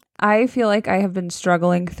 But I feel like I have been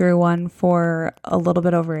struggling through one for a little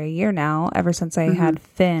bit over a year now, ever since I had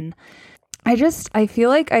Finn. I feel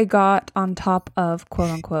like I got on top of, quote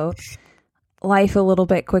unquote, life a little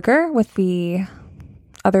bit quicker with the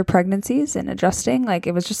other pregnancies and adjusting. Like,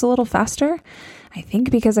 it was just a little faster. I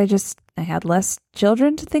think because I had less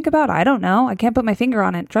children to think about. I don't know. I can't put my finger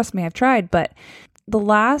on it. Trust me, I've tried. But the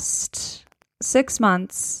last 6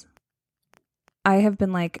 months, I have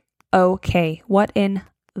been like, okay, what in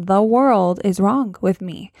the world is wrong with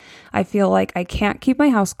me? I feel like I can't keep my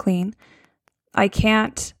house clean. I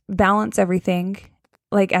can't balance everything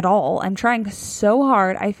like at all. I'm trying so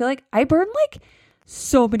hard. I feel like I burn like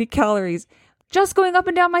so many calories just going up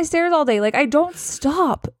and down my stairs all day. Like, I don't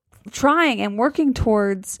stop trying and working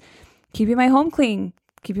towards keeping my home clean,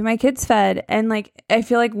 keeping my kids fed. And like, I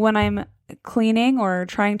feel like when I'm cleaning or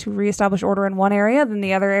trying to reestablish order in one area, then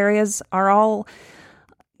the other areas are all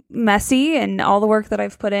messy and all the work that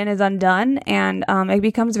I've put in is undone. And it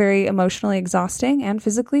becomes very emotionally exhausting and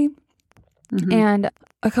physically. And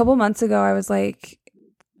a couple months ago, I was like,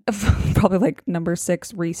 probably like number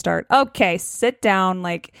 6 restart. Okay, sit down.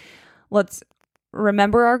 Like, let's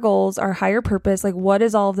remember our goals, our higher purpose. Like, what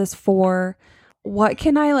is all of this for? What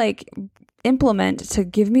can I like implement to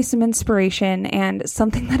give me some inspiration? And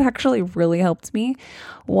something that actually really helped me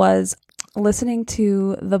was listening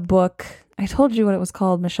to the book. I told you what it was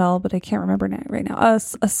called, Michelle, but I can't remember it right now.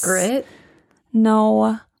 Grit?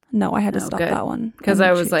 No, I had to stop that one. Because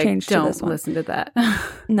I was like, don't listen to that.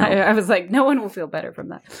 No. I was like, no one will feel better from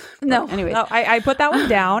that. No. Anyway. No, I put that one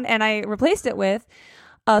down and I replaced it with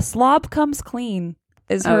Slob Comes Clean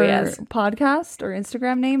is her podcast or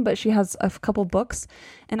Instagram name, but she has a couple books.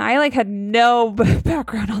 And I like had no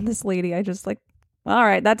background on this lady. I just like All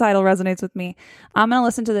right, that title resonates with me. I'm going to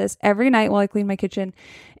listen to this every night while I clean my kitchen.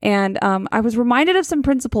 And I was reminded of some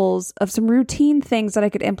principles, of some routine things that I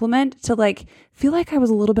could implement to like feel like I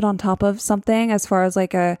was a little bit on top of something as far as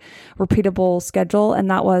like a repeatable schedule. And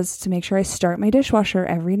that was to make sure I start my dishwasher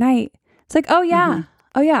every night. It's like, oh yeah,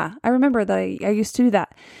 oh yeah. I remember that I used to do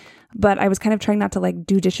that. But I was kind of trying not to like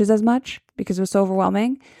do dishes as much because it was so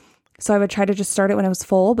overwhelming. So I would try to just start it when it was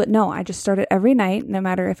full. But no, I just start it every night, no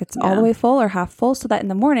matter if it's all the way full or half full, so that in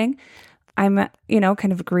the morning I'm,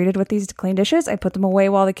 kind of greeted with these clean dishes. I put them away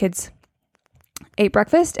while the kids ate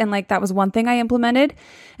breakfast. And like that was one thing I implemented.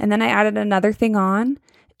 And then I added another thing on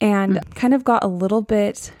and kind of got a little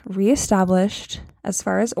bit reestablished as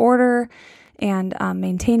far as order and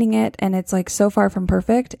maintaining it. And it's like so far from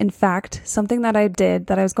perfect. In fact, something that I did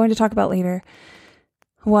that I was going to talk about later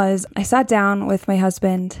was I sat down with my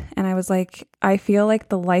husband and I was like, I feel like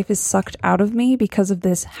the life is sucked out of me because of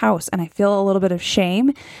this house. And I feel a little bit of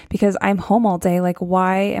shame because I'm home all day. Like,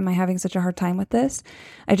 why am I having such a hard time with this?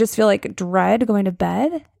 I just feel like dread going to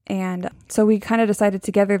bed. And so we kind of decided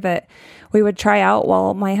together that we would try out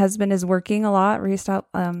while my husband is working a lot,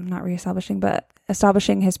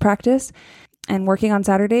 establishing his practice and working on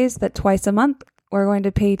Saturdays, that twice a month we're going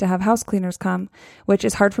to pay to have house cleaners come, which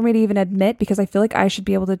is hard for me to even admit because I feel like I should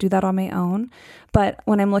be able to do that on my own. But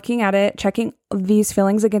when I'm looking at it, checking these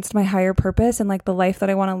feelings against my higher purpose and like the life that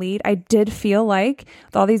I want to lead, I did feel like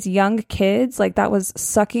with all these young kids, like that was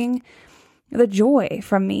sucking the joy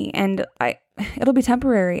from me. And it'll be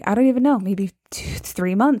temporary. I don't even know, maybe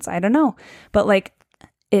 2-3 months. I don't know. But like,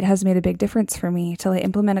 it has made a big difference for me to like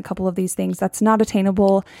implement a couple of these things. That's not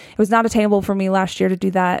attainable. It was not attainable for me last year to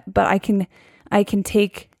do that, but I can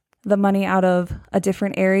take the money out of a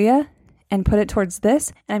different area and put it towards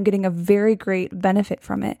this, and I'm getting a very great benefit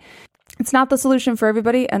from it. It's not the solution for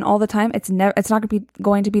everybody and all the time. It's not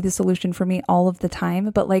going to be the solution for me all of the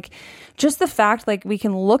time, but like just the fact like we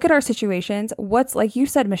can look at our situations, what's like you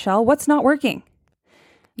said, Michelle, what's not working?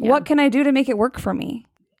 Yeah. What can I do to make it work for me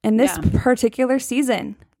in this particular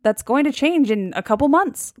season? That's going to change in a couple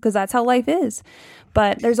months because that's how life is.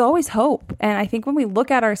 But there's always hope. And I think when we look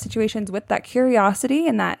at our situations with that curiosity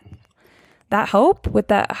and that hope, with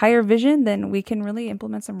that higher vision, then we can really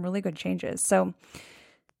implement some really good changes. So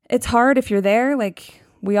it's hard if you're there, like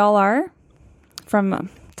we all are from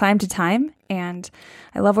time to time. And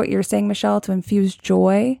I love what you're saying, Michelle, to infuse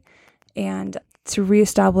joy and to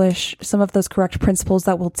reestablish some of those correct principles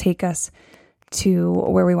that will take us to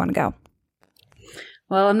where we want to go.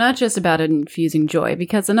 Well, I'm not just about infusing joy,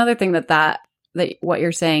 because another thing that what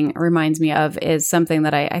you're saying reminds me of is something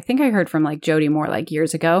that I think I heard from like Jody Moore like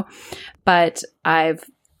years ago, but I've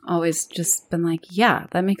always just been like, yeah,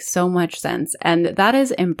 that makes so much sense. And that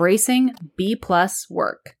is embracing B+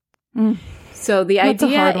 work. So the That's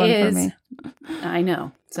idea a hard one is, for me. I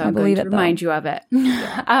know. So I'm going to remind you of it.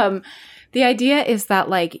 The idea is that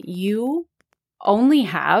like you only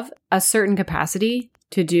have a certain capacity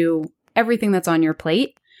to do everything that's on your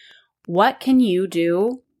plate. What can you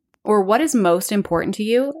do, or what is most important to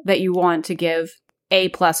you that you want to give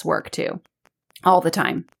A+ work to all the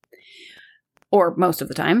time or most of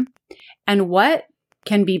the time? And what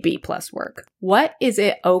can be B+ work? What is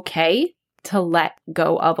it okay to let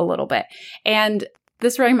go of a little bit? And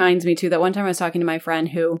this reminds me too that one time I was talking to my friend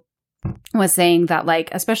who was saying that like,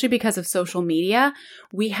 especially because of social media,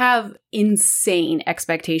 we have insane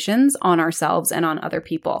expectations on ourselves and on other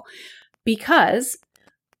people. Because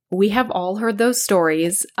we have all heard those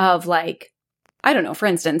stories of like, I don't know, for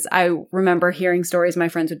instance, I remember hearing stories, my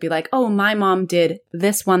friends would be like, oh, my mom did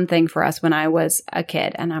this one thing for us when I was a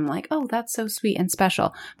kid. And I'm like, oh, that's so sweet and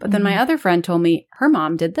special. But then my other friend told me her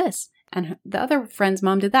mom did this and the other friend's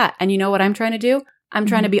mom did that. And you know what I'm trying to do? I'm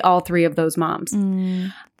trying to be all three of those moms.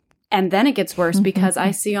 And then it gets worse because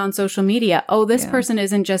I see on social media, oh, this person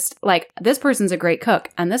isn't just like, this person's a great cook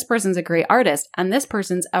and this person's a great artist and this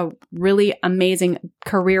person's a really amazing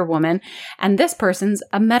career woman and this person's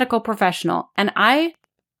a medical professional. And I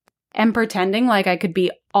am pretending like I could be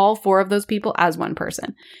all four of those people as one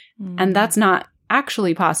person. And that's not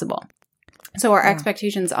actually possible. So our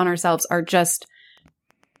expectations on ourselves are just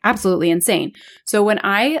absolutely insane. So when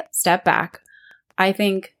I step back, I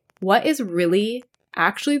think, what is really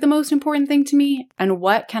actually the most important thing to me, and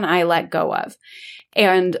what can I let go of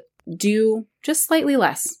and do just slightly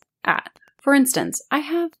less at? For instance, I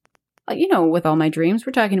have, with all my dreams,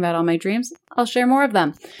 we're talking about all my dreams. I'll share more of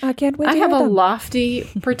them. I can't wait. I have a lofty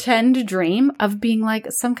pretend dream of being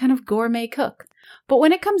like some kind of gourmet cook. But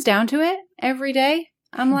when it comes down to it, every day,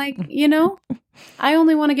 I'm like, I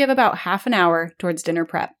only want to give about half an hour towards dinner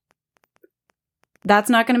prep. That's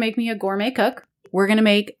not going to make me a gourmet cook. We're going to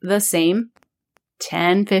make the same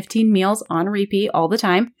 10, 15 meals on repeat all the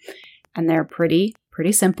time. And they're pretty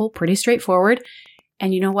simple, pretty straightforward.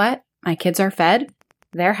 And you know what? My kids are fed.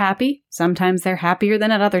 They're happy. Sometimes they're happier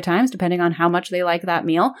than at other times, depending on how much they like that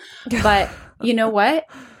meal. But you know what?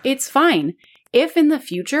 It's fine. If in the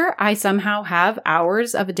future I somehow have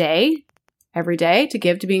hours of a day, every day, to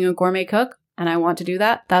give to being a gourmet cook, and I want to do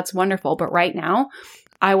that, that's wonderful. But right now,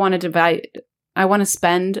 I want to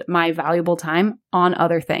spend my valuable time on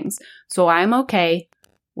other things. So I'm okay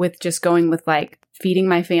with just going with like feeding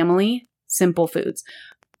my family simple foods.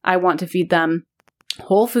 I want to feed them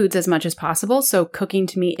whole foods as much as possible. So cooking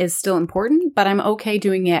to me is still important, but I'm okay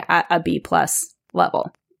doing it at a B+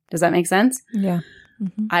 level. Does that make sense? Yeah.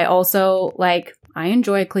 Mm-hmm. I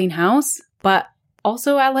enjoy a clean house, but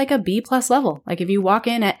also at like a B+ level. Like if you walk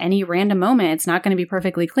in at any random moment, it's not going to be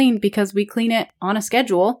perfectly clean because we clean it on a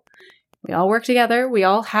schedule. We all work together. We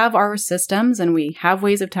all have our systems and we have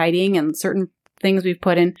ways of tidying and certain things we've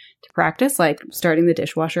put into practice, like starting the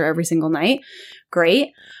dishwasher every single night.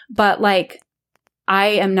 Great. But like, I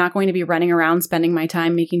am not going to be running around spending my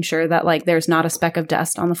time making sure that like there's not a speck of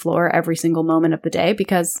dust on the floor every single moment of the day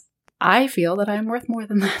because I feel that I'm worth more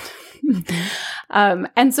than that.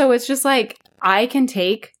 And so it's just like, I can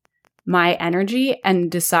take my energy and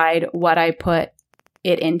decide what I put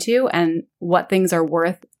it into and what things are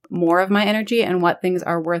worth more of my energy and what things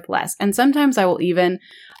are worth less. And sometimes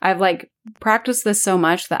I've like practiced this so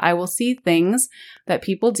much that I will see things that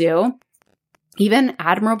people do, even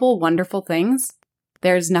admirable, wonderful things.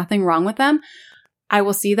 There's nothing wrong with them. I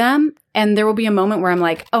will see them and there will be a moment where I'm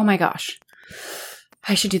like, oh my gosh,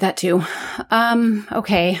 I should do that too.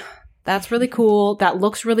 Okay. That's really cool. That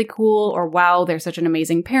looks really cool. Or wow, they're such an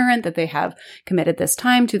amazing parent that they have committed this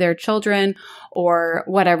time to their children or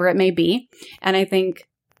whatever it may be. And I think,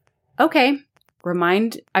 okay, I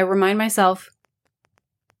remind myself,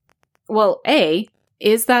 well,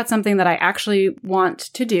 is that something that I actually want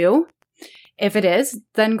to do? If it is,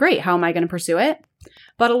 then great. How am I going to pursue it?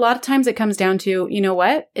 But a lot of times it comes down to, you know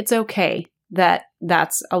what? It's okay that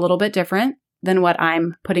that's a little bit different than what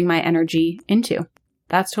I'm putting my energy into.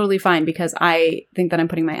 That's totally fine because I think that I'm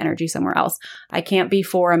putting my energy somewhere else. I can't be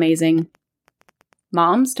 4 amazing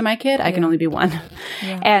moms to my kid. I can only be 1.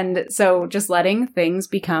 Yeah. And so just letting things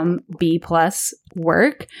become B+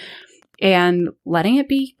 work and letting it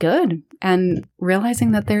be good and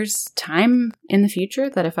realizing that there's time in the future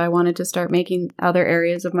that if I wanted to start making other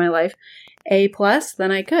areas of my life A+,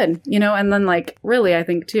 then I could, and then like really, I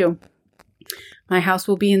think too, my house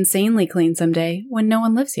will be insanely clean someday when no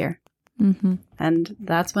one lives here. Mm-hmm. And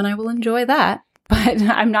that's when I will enjoy that. But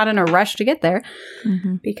I'm not in a rush to get there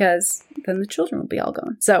because then the children will be all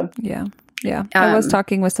gone. So, yeah. I was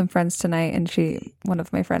talking with some friends tonight and one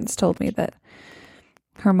of my friends told me that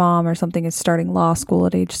her mom or something is starting law school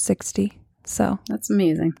at age 60. So that's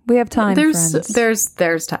amazing. We have time, friends. There's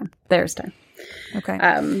time. There's time. Okay.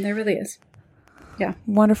 There really is. Yeah.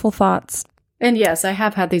 Wonderful thoughts. And yes, I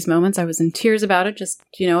have had these moments. I was in tears about it just,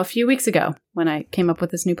 a few weeks ago when I came up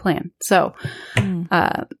with this new plan. So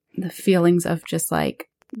the feelings of just like,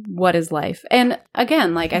 what is life? And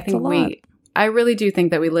again, like I really do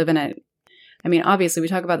think that we live in obviously we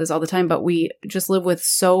talk about this all the time, but we just live with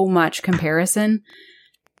so much comparison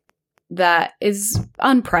that is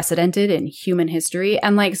unprecedented in human history.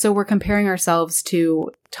 And like, so we're comparing ourselves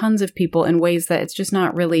to tons of people in ways that it's just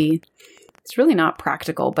not really... It's really not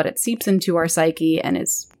practical, but it seeps into our psyche and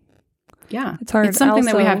it's hard. It's something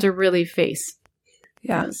that we have to really face.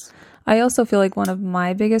 Yeah. Yes. I also feel like one of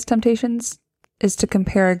my biggest temptations is to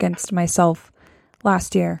compare against myself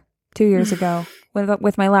last year, 2 years ago,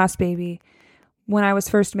 with my last baby, when I was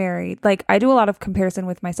first married. Like I do a lot of comparison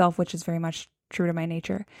with myself, which is very much true to my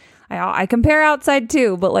nature. I compare outside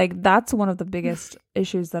too, but like that's one of the biggest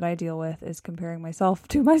issues that I deal with is comparing myself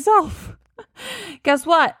to myself. Guess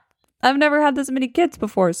what? I've never had this many kids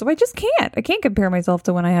before, so I just can't. I can't compare myself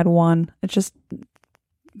to when I had 1. It's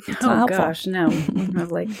not helpful. Gosh, no.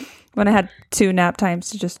 When I had 2 nap times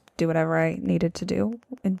to just do whatever I needed to do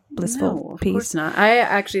in blissful peace. Of course not. I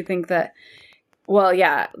actually think that,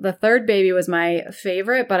 the 3rd baby was my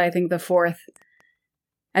favorite, but I think the 4th,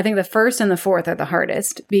 the 1st and the 4th are the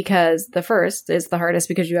hardest because the 1st is the hardest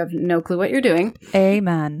because you have no clue what you're doing.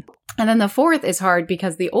 Amen. And then the 4th is hard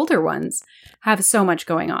because the older ones have so much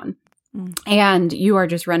going on. And you are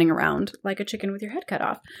just running around like a chicken with your head cut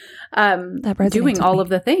off, doing all of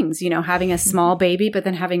the things, having a small baby, but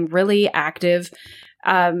then having really active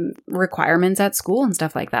requirements at school and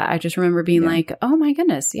stuff like that. I just remember being like, oh my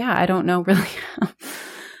goodness. Yeah, I don't know really.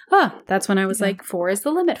 That's when I was like, 4 is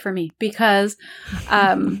the limit for me because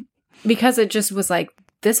it just was like,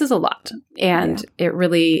 this is a lot. And it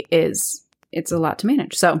really is it's a lot to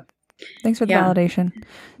manage. So thanks for the validation.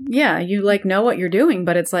 Yeah. You like know what you're doing,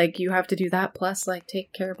 but it's like, you have to do that. Plus like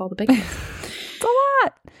take care of all the big things. It's a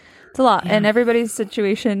lot. It's a lot. Yeah. And everybody's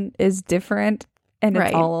situation is different and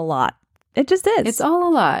it's all a lot. It just is. It's all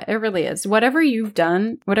a lot. It really is. Whatever you've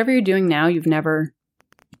done, whatever you're doing now, you've never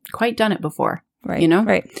quite done it before. Right. You know?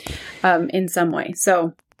 Right. In some way.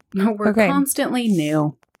 So we're constantly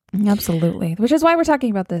new. Absolutely. Which is why we're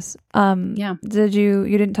talking about this. Yeah.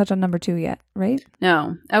 You didn't touch on number 2 yet, right?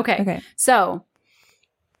 No. Okay. So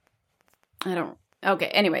okay.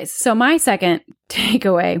 Anyways, so my second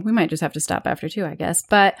takeaway, we might just have to stop after 2, I guess,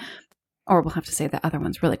 or we'll have to say the other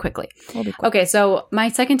ones really quickly. We'll be quick. Okay. So my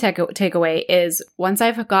second takeaway is once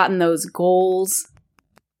I've gotten those goals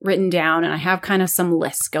written down and I have kind of some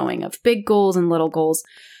lists going of big goals and little goals,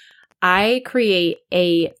 I create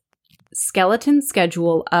a skeleton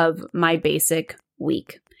schedule of my basic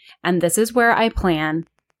week. And this is where I plan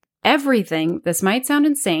everything. This might sound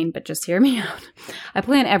insane, but just hear me out. I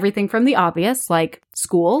plan everything from the obvious, like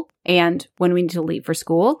school and when we need to leave for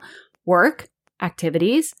school, work,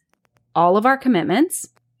 activities, all of our commitments,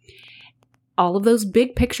 all of those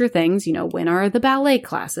big picture things, when are the ballet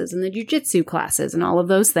classes and the jujitsu classes and all of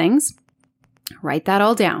those things. Write that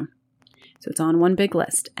all down. So it's on one big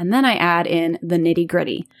list. And then I add in the nitty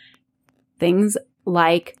gritty. Things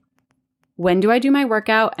like, when do I do my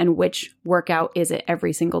workout and which workout is it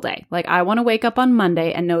every single day? Like, I want to wake up on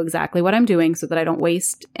Monday and know exactly what I'm doing so that I don't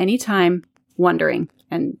waste any time wondering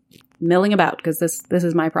and milling about, because this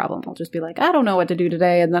is my problem. I'll just be like, I don't know what to do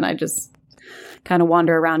today. And then I just kind of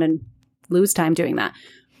wander around and lose time doing that.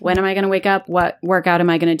 When am I going to wake up? What workout am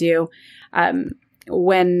I going to do?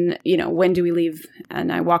 When do we leave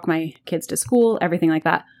and I walk my kids to school, everything like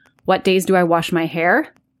that. What days do I wash my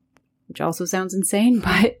hair? Which also sounds insane,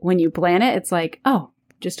 but when you plan it, it's like, oh,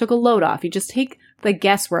 just took a load off. You just take the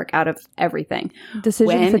guesswork out of everything.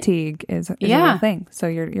 Decision fatigue is a real thing. So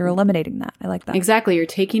you're eliminating that. I like that. Exactly. You're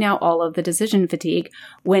taking out all of the decision fatigue.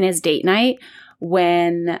 When is date night?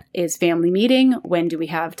 When is family meeting? When do we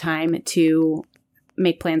have time to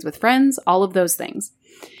make plans with friends? All of those things.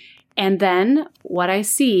 And then what I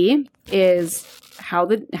see is how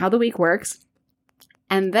the week works.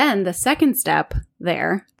 And then the second step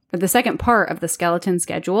there, or the second part of the skeleton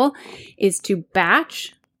schedule, is to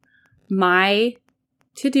batch my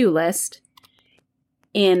to-do list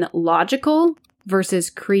in logical versus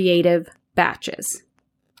creative batches.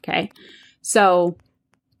 Okay. So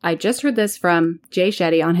I just heard this from Jay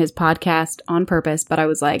Shetty on his podcast On Purpose, but I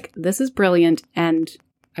was like, this is brilliant. And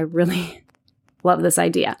I really love this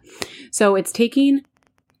idea. So it's taking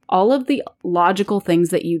all of the logical things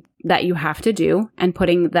that you have to do and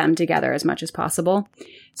putting them together as much as possible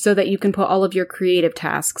so that you can put all of your creative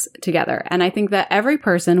tasks together. And I think that every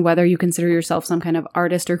person, whether you consider yourself some kind of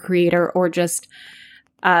artist or creator or just,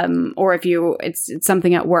 or if it's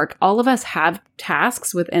something at work, all of us have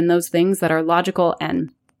tasks within those things that are logical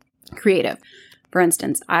and creative. For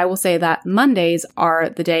instance, I will say that Mondays are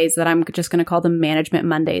the days that I'm just going to call them management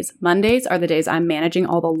Mondays. Mondays are the days I'm managing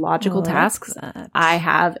all the logical tasks I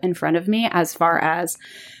have in front of me, as far as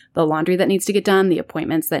the laundry that needs to get done, the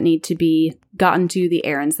appointments that need to be gotten to, the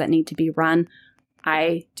errands that need to be run.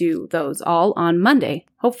 I do those all on Monday,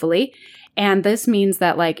 hopefully. And this means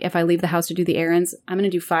that, like, if I leave the house to do the errands, I'm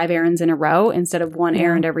going to do 5 errands in a row instead of one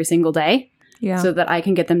errand every single day. Yeah. So that I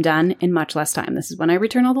can get them done in much less time. This is when I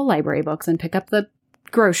return all the library books and pick up the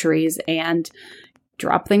groceries and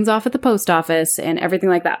drop things off at the post office and everything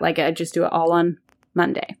like that. Like, I just do it all on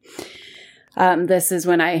Monday. This is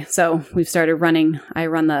when we've started I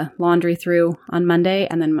run the laundry through on Monday,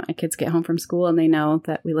 and then my kids get home from school and they know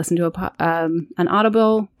that we listen to an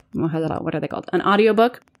Audible. What are they called? An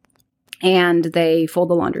audiobook. And they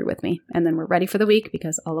fold the laundry with me. And then we're ready for the week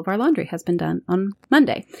because all of our laundry has been done on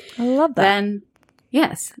Monday. I love that.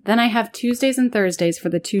 Then I have Tuesdays and Thursdays for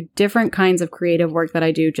the 2 different kinds of creative work that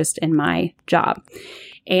I do just in my job.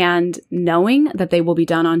 And knowing that they will be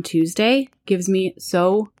done on Tuesdays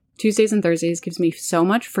and Thursdays gives me so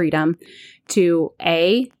much freedom to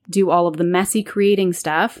do all of the messy creating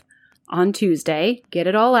stuff on Tuesday, get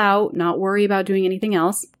it all out, not worry about doing anything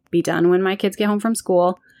else, be done when my kids get home from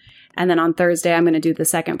school. And then on Thursday, I'm going to do the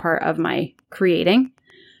second part of my creating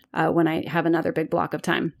when I have another big block of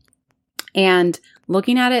time. And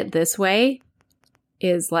looking at it this way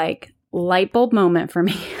is like light bulb moment for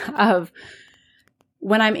me of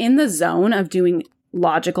when I'm in the zone of doing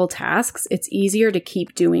logical tasks, it's easier to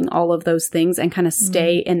keep doing all of those things and kind of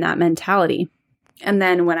stay in that mentality. And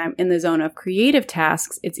then when I'm in the zone of creative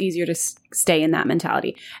tasks, it's easier to stay in that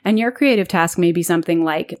mentality. And your creative task may be something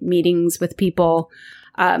like meetings with people.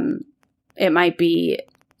 It might be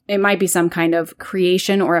it might be some kind of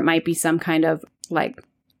creation, or it might be some kind of like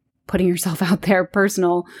putting yourself out there,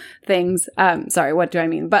 personal things. Sorry, what do I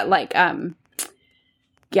mean? But like,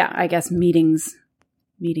 yeah, I guess meetings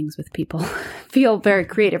with people feel very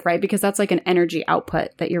creative, right? Because that's like an energy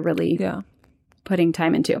output that you're really putting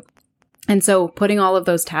time into. And so putting all of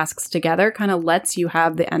those tasks together kind of lets you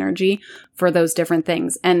have the energy for those different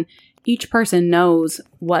things. And each person knows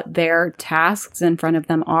what their tasks in front of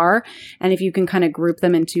them are. And if you can kind of group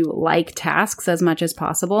them into like tasks as much as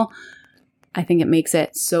possible, I think it makes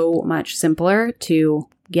it so much simpler to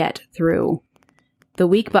get through the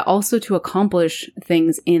week, but also to accomplish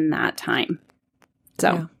things in that time.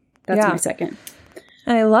 So that's my second.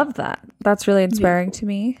 And I love that. That's really inspiring to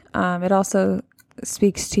me. It also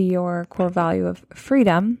speaks to your core value of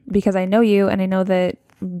freedom, because I know you, and I know that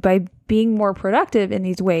by being more productive in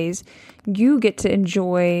these ways, you get to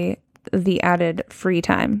enjoy the added free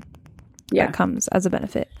time that comes as a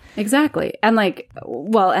benefit. Exactly. And like,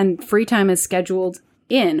 well, and free time is scheduled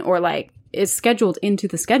in, or like is scheduled into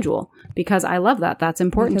the schedule, because I love that. That's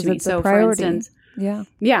important to me. So for instance,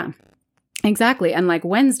 yeah, exactly. And like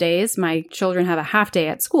Wednesdays, my children have a half day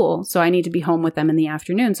at school, so I need to be home with them in the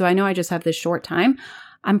afternoon. So I know I just have this short time.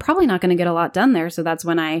 I'm probably not going to get a lot done there. So that's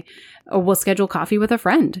when I will schedule coffee with a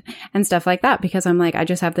friend and stuff like that, because I'm like, I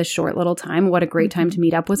just have this short little time. What a great time to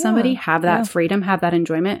meet up with somebody, have that freedom, have that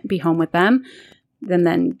enjoyment, be home with them,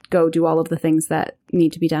 then go do all of the things that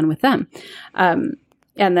need to be done with them. And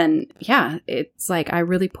then, it's like I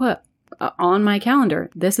really put on my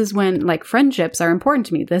calendar, this is when like friendships are important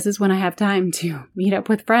to me. This is when I have time to meet up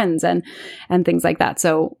with friends and things like that.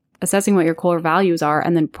 So assessing what your core values are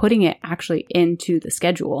and then putting it actually into the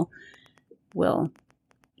schedule will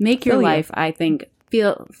make your life, I think,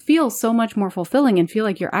 feel so much more fulfilling, and feel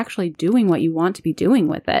like you're actually doing what you want to be doing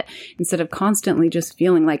with it, instead of constantly just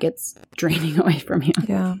feeling like it's draining away from you.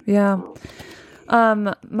 Yeah.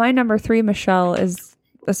 My number 3, Michelle, is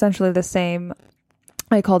essentially the same.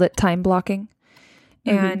 I called it time blocking.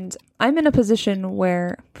 And I'm in a position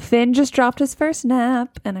where Finn just dropped his first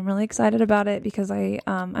nap, and I'm really excited about it, because I'm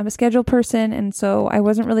a schedule person. And so I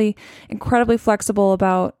wasn't really incredibly flexible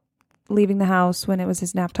about leaving the house when it was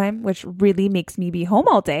his nap time, which really makes me be home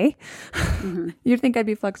all day. You'd think I'd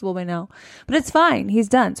be flexible by now, but it's fine. He's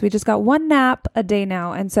done. So we just got one nap a day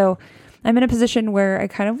now. And so I'm in a position where I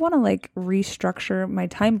kind of want to like restructure my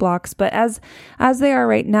time blocks, but as they are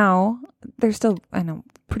right now, they're still, I know,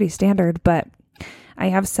 pretty standard, but I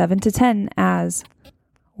have 7 to 10 as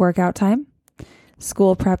workout time,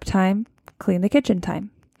 school prep time, clean the kitchen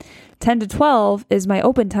time. 10 to 12 is my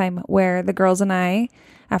open time, where the girls and I,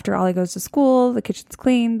 after Ollie goes to school, the kitchen's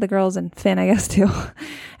clean, the girls and Finn, I guess, too.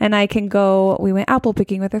 And I can go, we went apple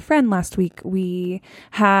picking with a friend last week. We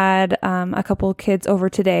had a couple kids over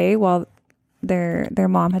today while their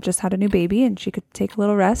mom had just had a new baby and she could take a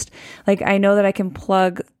little rest. Like, I know that I can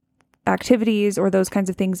plug activities or those kinds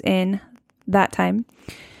of things in that time.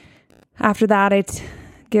 After that, I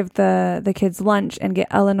give the kids lunch and get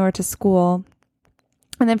Eleanor to school.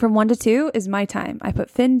 And then from 1 to 2 is my time. I put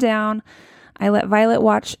Finn down. I let Violet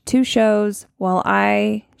watch 2 shows while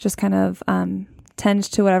I just kind of tend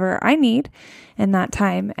to whatever I need in that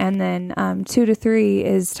time. And then 2 to 3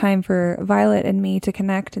 is time for Violet and me to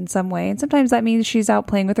connect in some way. And sometimes that means she's out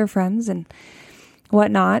playing with her friends and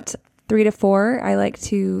whatnot. 3 to 4, I like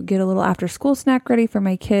to get a little after school snack ready for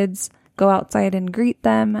my kids, go outside and greet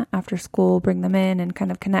them after school, bring them in and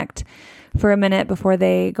kind of connect for a minute before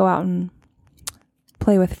they go out and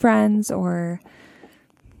play with friends or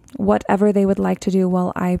whatever they would like to do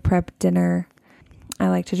while I prep dinner. I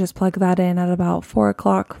like to just plug that in at about 4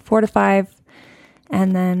 o'clock, 4 to 5,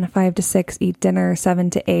 and then 5 to 6, eat dinner, 7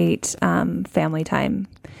 to 8, family time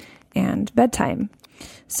and bedtime.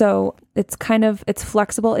 So it's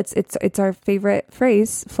flexible. It's our favorite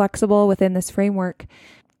phrase, flexible within this framework.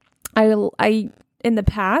 I in the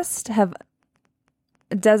past have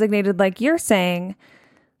designated, like you're saying,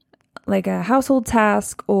 like a household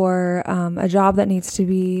task or a job that needs to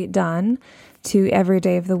be done to every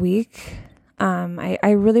day of the week.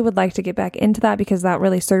 I really would like to get back into that because that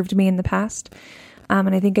really served me in the past.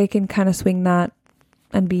 And I think I can kind of swing that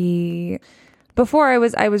and be... Before I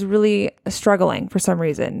was really struggling for some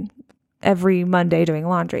reason every Monday doing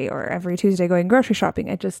laundry or every Tuesday going grocery shopping.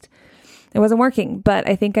 It wasn't working, but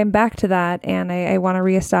I think I'm back to that. And I want to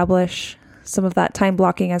reestablish some of that time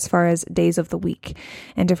blocking as far as days of the week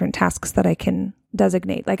and different tasks that I can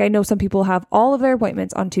designate. Like I know some people have all of their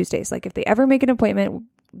appointments on Tuesdays. Like if they ever make an appointment,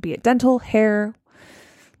 be it dental, hair,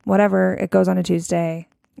 whatever, it goes on a Tuesday.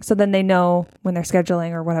 So then they know when they're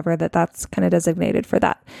scheduling or whatever that's kind of designated for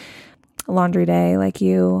that. Laundry day, like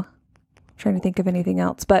you, trying to think of anything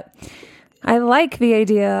else, but I like the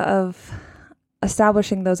idea of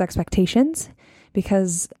establishing those expectations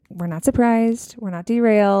because we're not surprised, we're not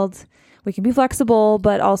derailed, we can be flexible,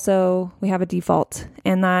 but also we have a default,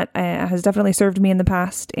 and that has definitely served me in the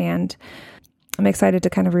past, and I'm excited to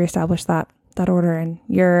kind of reestablish that order, and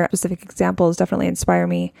your specific examples definitely inspire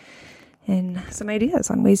me in some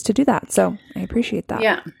ideas on ways to do that. So I appreciate that.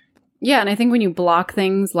 Yeah. Yeah. And I think when you block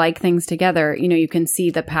things, like things together, you can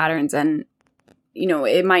see the patterns, and,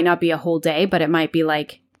 it might not be a whole day, but it might be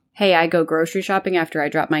like, hey, I go grocery shopping after I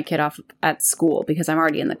drop my kid off at school because I'm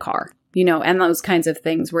already in the car, and those kinds of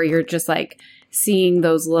things where you're just like seeing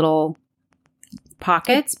those little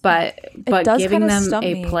pockets, but giving them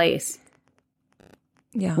a place.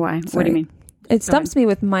 Yeah. Why? Sorry. What do you mean? It stumps me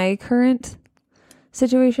with my current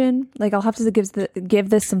situation. Like I'll have to give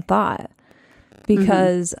this some thought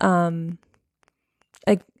because, I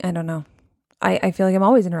don't know. I feel like I'm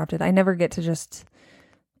always interrupted. I never get to just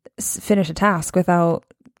finish a task without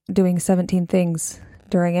doing 17 things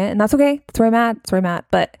during it. And that's okay. That's where I'm at.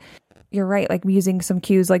 But you're right. Like using some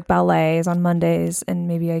cues like ballets on Mondays, and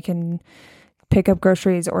maybe I can pick up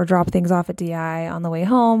groceries or drop things off at DI on the way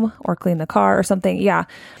home or clean the car or something. Yeah.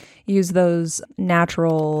 Use those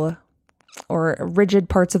natural or rigid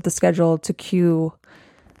parts of the schedule to cue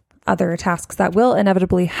other tasks that will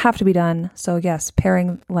inevitably have to be done. So yes,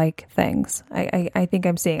 pairing like things. I think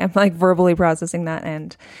I'm like verbally processing that,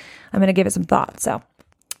 and I'm going to give it some thought. So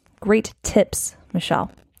great tips,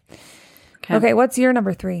 Michelle. Okay. What's your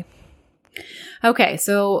number 3? Okay.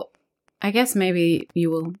 So I guess maybe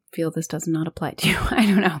you will feel this does not apply to you. I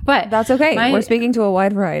don't know, but that's okay. We're speaking to a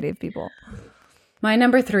wide variety of people. My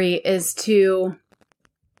number 3 is to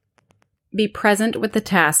be present with the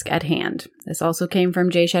task at hand. This also came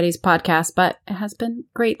from Jay Shetty's podcast, but it has been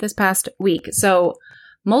great this past week. So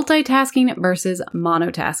multitasking versus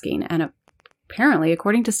monotasking. And apparently,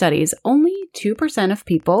 according to studies, only 2% of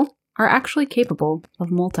people are actually capable of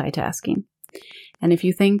multitasking. And if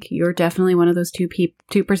you think you're definitely one of those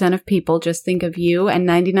 2% of people, just think of you and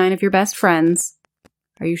 99 of your best friends.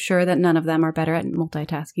 Are you sure that none of them are better at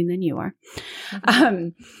multitasking than you are?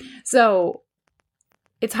 So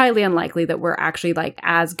it's highly unlikely that we're actually like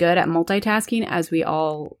as good at multitasking as we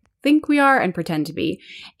all think we are and pretend to be.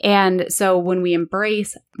 And so when we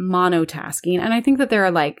embrace monotasking, and I think that there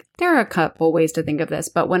are a couple ways to think of this,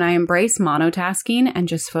 but when I embrace monotasking and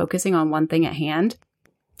just focusing on one thing at hand,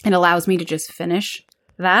 it allows me to just finish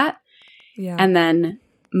that and then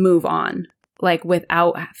move on, like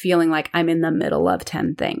without feeling like I'm in the middle of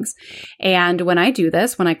 10 things. And when I do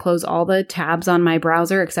this, when I close all the tabs on my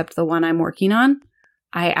browser except the one I'm working on,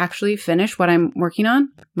 I actually finish what I'm working on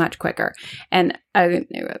much quicker. And a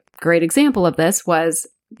great example of this was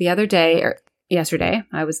the other day, or yesterday,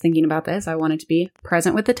 I was thinking about this. I wanted to be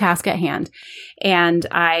present with the task at hand. And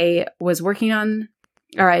I was working on,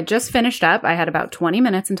 or I just finished up. I had about 20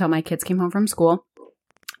 minutes until my kids came home from school.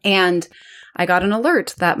 And I got an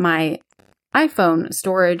alert that my iPhone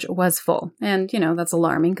storage was full. And, that's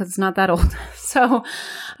alarming because it's not that old. So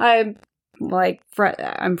I'm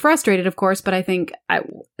frustrated, of course, but I think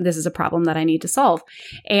this is a problem that I need to solve.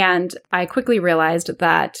 And I quickly realized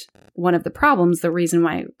that one of the problems, the reason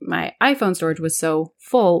why my iPhone storage was so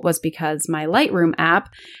full was because my Lightroom app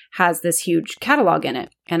has this huge catalog in it.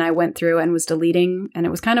 And I went through and was deleting, and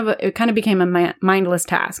it kind of became a mindless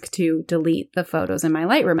task to delete the photos in my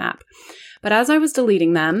Lightroom app. But as I was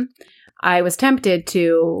deleting them, I was tempted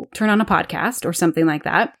to turn on a podcast or something like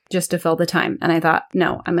that just to fill the time. And I thought,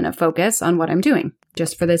 no, I'm going to focus on what I'm doing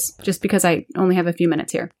just because I only have a few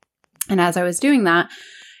minutes here. And as I was doing that,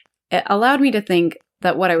 it allowed me to think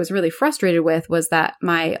that what I was really frustrated with was that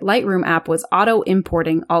my Lightroom app was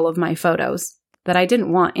auto-importing all of my photos that I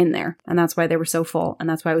didn't want in there. And that's why they were so full. And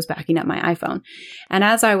that's why I was backing up my iPhone. And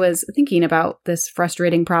as I was thinking about this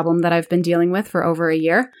frustrating problem that I've been dealing with for over a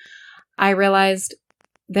year, I realized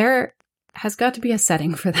there has got to be a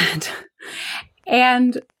setting for that.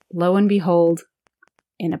 And lo and behold,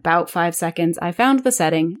 in about 5 seconds, I found the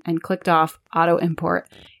setting and clicked off auto import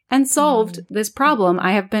and solved this problem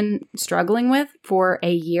I have been struggling with for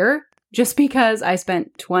a year just because I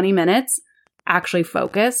spent 20 minutes actually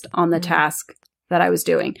focused on the task that I was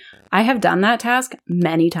doing. I have done that task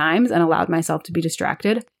many times and allowed myself to be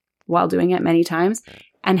distracted while doing it many times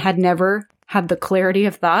and had never had the clarity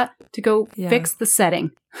of thought to go fix the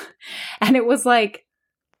setting. And it was like,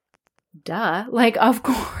 duh, like, of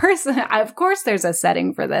course there's a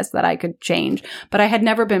setting for this that I could change, but I had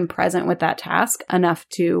never been present with that task enough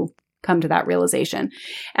to come to that realization.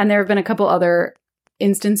 And there have been a couple other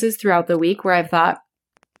instances throughout the week where I've thought,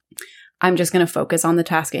 I'm just going to focus on the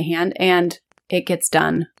task at hand. And it gets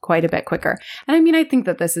done quite a bit quicker. And I mean, I think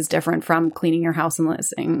that this is different from cleaning your house and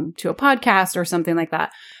listening to a podcast or something like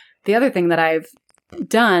that. The other thing that I've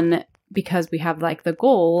done, because we have like the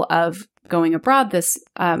goal of going abroad this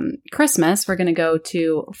Christmas, we're going to go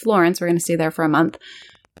to Florence. We're going to stay there for a month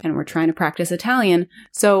and we're trying to practice Italian.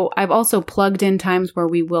 So I've also plugged in times where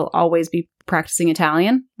we will always be practicing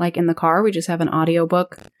Italian, like in the car. We just have an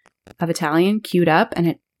audiobook of Italian queued up and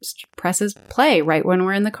it presses play right when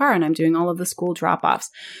we're in the car and I'm doing all of the school drop-offs.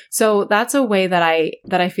 So that's a way that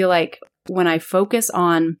I feel like when I focus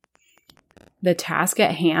on the task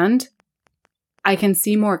at hand, I can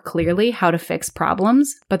see more clearly how to fix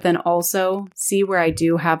problems, but then also see where I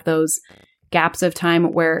do have those gaps of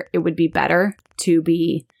time where it would be better to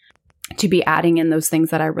be adding in those things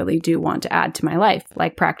that I really do want to add to my life,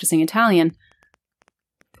 like practicing Italian.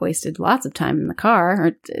 Wasted lots of time in the car,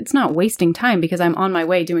 or it's not wasting time because I'm on my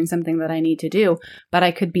way doing something that I need to do, but I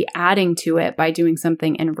could be adding to it by doing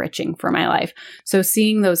something enriching for my life. So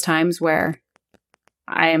seeing those times where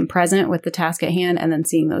I am present with the task at hand and then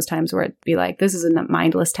seeing those times where it'd be like, this is a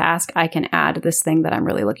mindless task. I can add this thing that I'm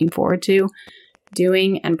really looking forward to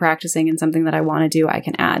doing and practicing, and something that I want to do, I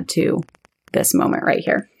can add to this moment right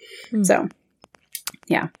here. So,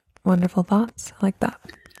 yeah. Wonderful thoughts. I like that.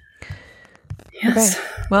 Yes. Okay.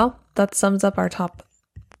 Well, that sums up our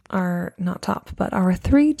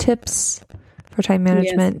 3 tips for time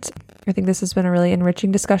management. Yes. I think this has been a really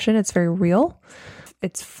enriching discussion. It's very real.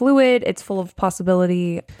 It's fluid. It's full of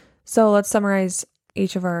possibility. So let's summarize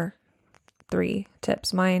each of our 3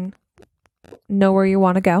 tips. Mine, know where you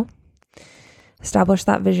want to go. Establish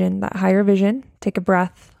that vision, that higher vision. Take a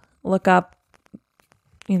breath. Look up,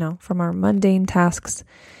 from our mundane tasks.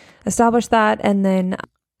 Establish that, and then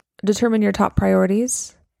determine your top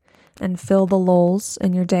priorities and fill the lulls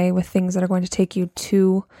in your day with things that are going to take you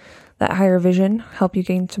to that higher vision, help you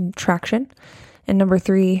gain some traction. And number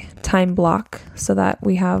 3, time block, so that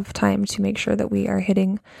we have time to make sure that we are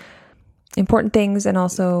hitting important things and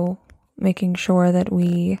also making sure that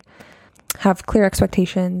we have clear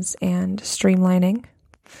expectations and streamlining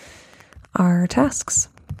our tasks.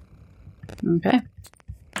 Okay.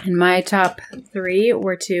 And my top 3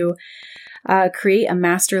 were to create a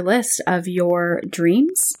master list of your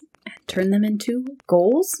dreams, turn them into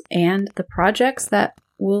goals and the projects that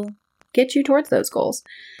will get you towards those goals.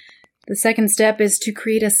 The second step is to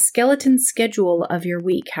create a skeleton schedule of your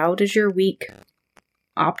week. How does your week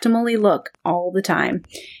optimally look all the time?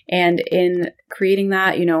 And in creating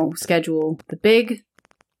that, schedule the big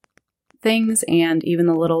things and even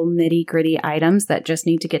the little nitty-gritty items that just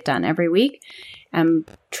need to get done every week, and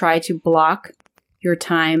try to block your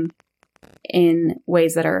time in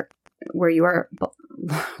ways that are where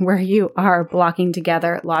you are blocking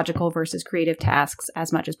together logical versus creative tasks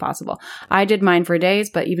as much as possible. I did mine for days,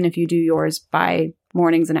 but even if you do yours by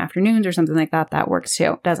mornings and afternoons or something like that, that works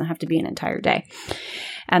too. It doesn't have to be an entire day.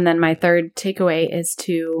 And then my third takeaway is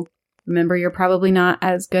to remember you're probably not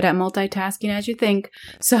as good at multitasking as you think.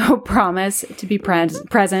 So promise to be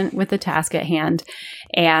present with the task at hand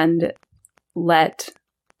and let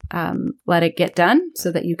it get done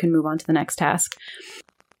so that you can move on to the next task.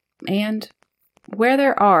 And where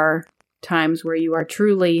there are times where you are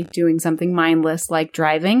truly doing something mindless, like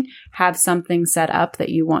driving, have something set up that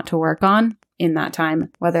you want to work on in that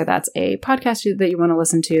time, whether that's a podcast that you want to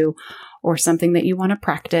listen to or something that you want to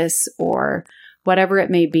practice or whatever it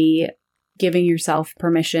may be. Giving yourself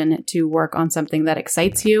permission to work on something that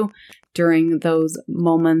excites you during those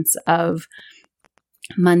moments of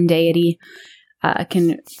mundanity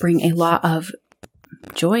can bring a lot of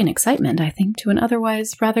joy and excitement, I think, to an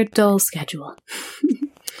otherwise rather dull schedule.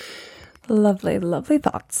 Lovely, lovely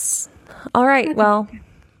thoughts. All right. Well,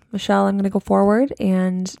 Michelle, I'm going to go forward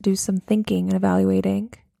and do some thinking and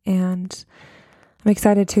evaluating. And I'm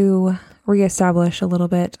excited to reestablish a little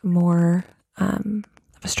bit more of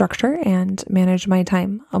a structure and manage my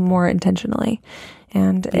time more intentionally.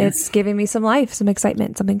 And It's giving me some life, some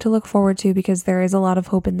excitement, something to look forward to, because there is a lot of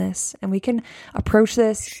hope in this. And we can approach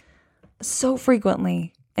this so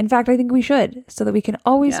frequently. In fact, I think we should, so that we can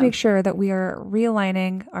always make sure that we are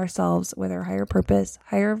realigning ourselves with our higher purpose,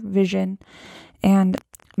 higher vision, and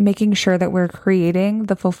making sure that we're creating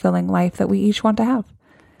the fulfilling life that we each want to have.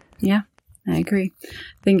 Yeah, I agree.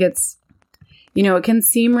 I think it's, it can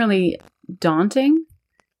seem really daunting,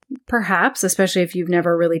 perhaps, especially if you've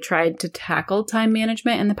never really tried to tackle time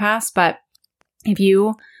management in the past. But if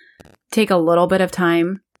you take a little bit of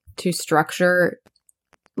time to structure,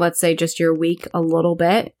 let's say, just your week a little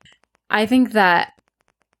bit, I think that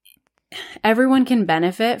everyone can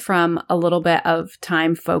benefit from a little bit of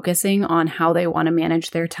time focusing on how they want to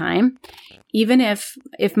manage their time. Even if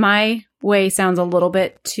my way sounds a little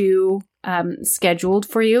bit too scheduled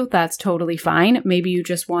for you, that's totally fine. Maybe you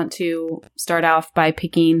just want to start off by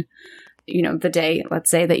picking, the day,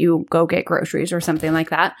 let's say that you go get groceries or something like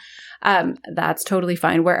that. That's totally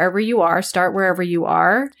fine. Wherever you are, start wherever you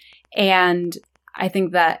are. And I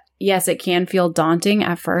think that, yes, it can feel daunting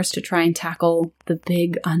at first to try and tackle the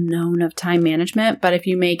big unknown of time management. But if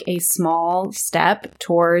you make a small step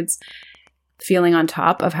towards feeling on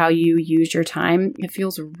top of how you use your time, it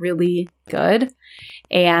feels really good.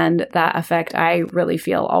 And that effect, I really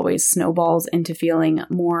feel, always snowballs into feeling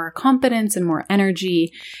more confidence and more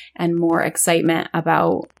energy and more excitement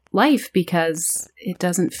about life, because it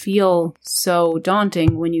doesn't feel so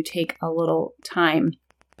daunting when you take a little time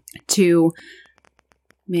to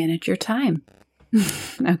manage your time.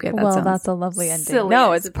 Okay, that's a lovely ending. Silly,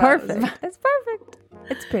 no, it's perfect. It's perfect.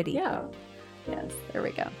 It's pretty. Yeah. Yes, there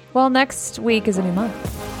we go. Well, next week is a new month.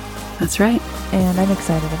 That's right. And I'm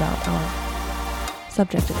excited about our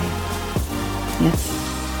subject today.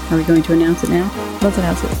 Yes. Are we going to announce it now? Let's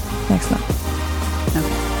announce it next month.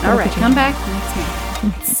 Okay. All right. Come back next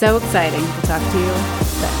month. So exciting to talk to you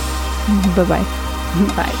then.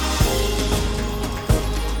 Bye-bye. Bye.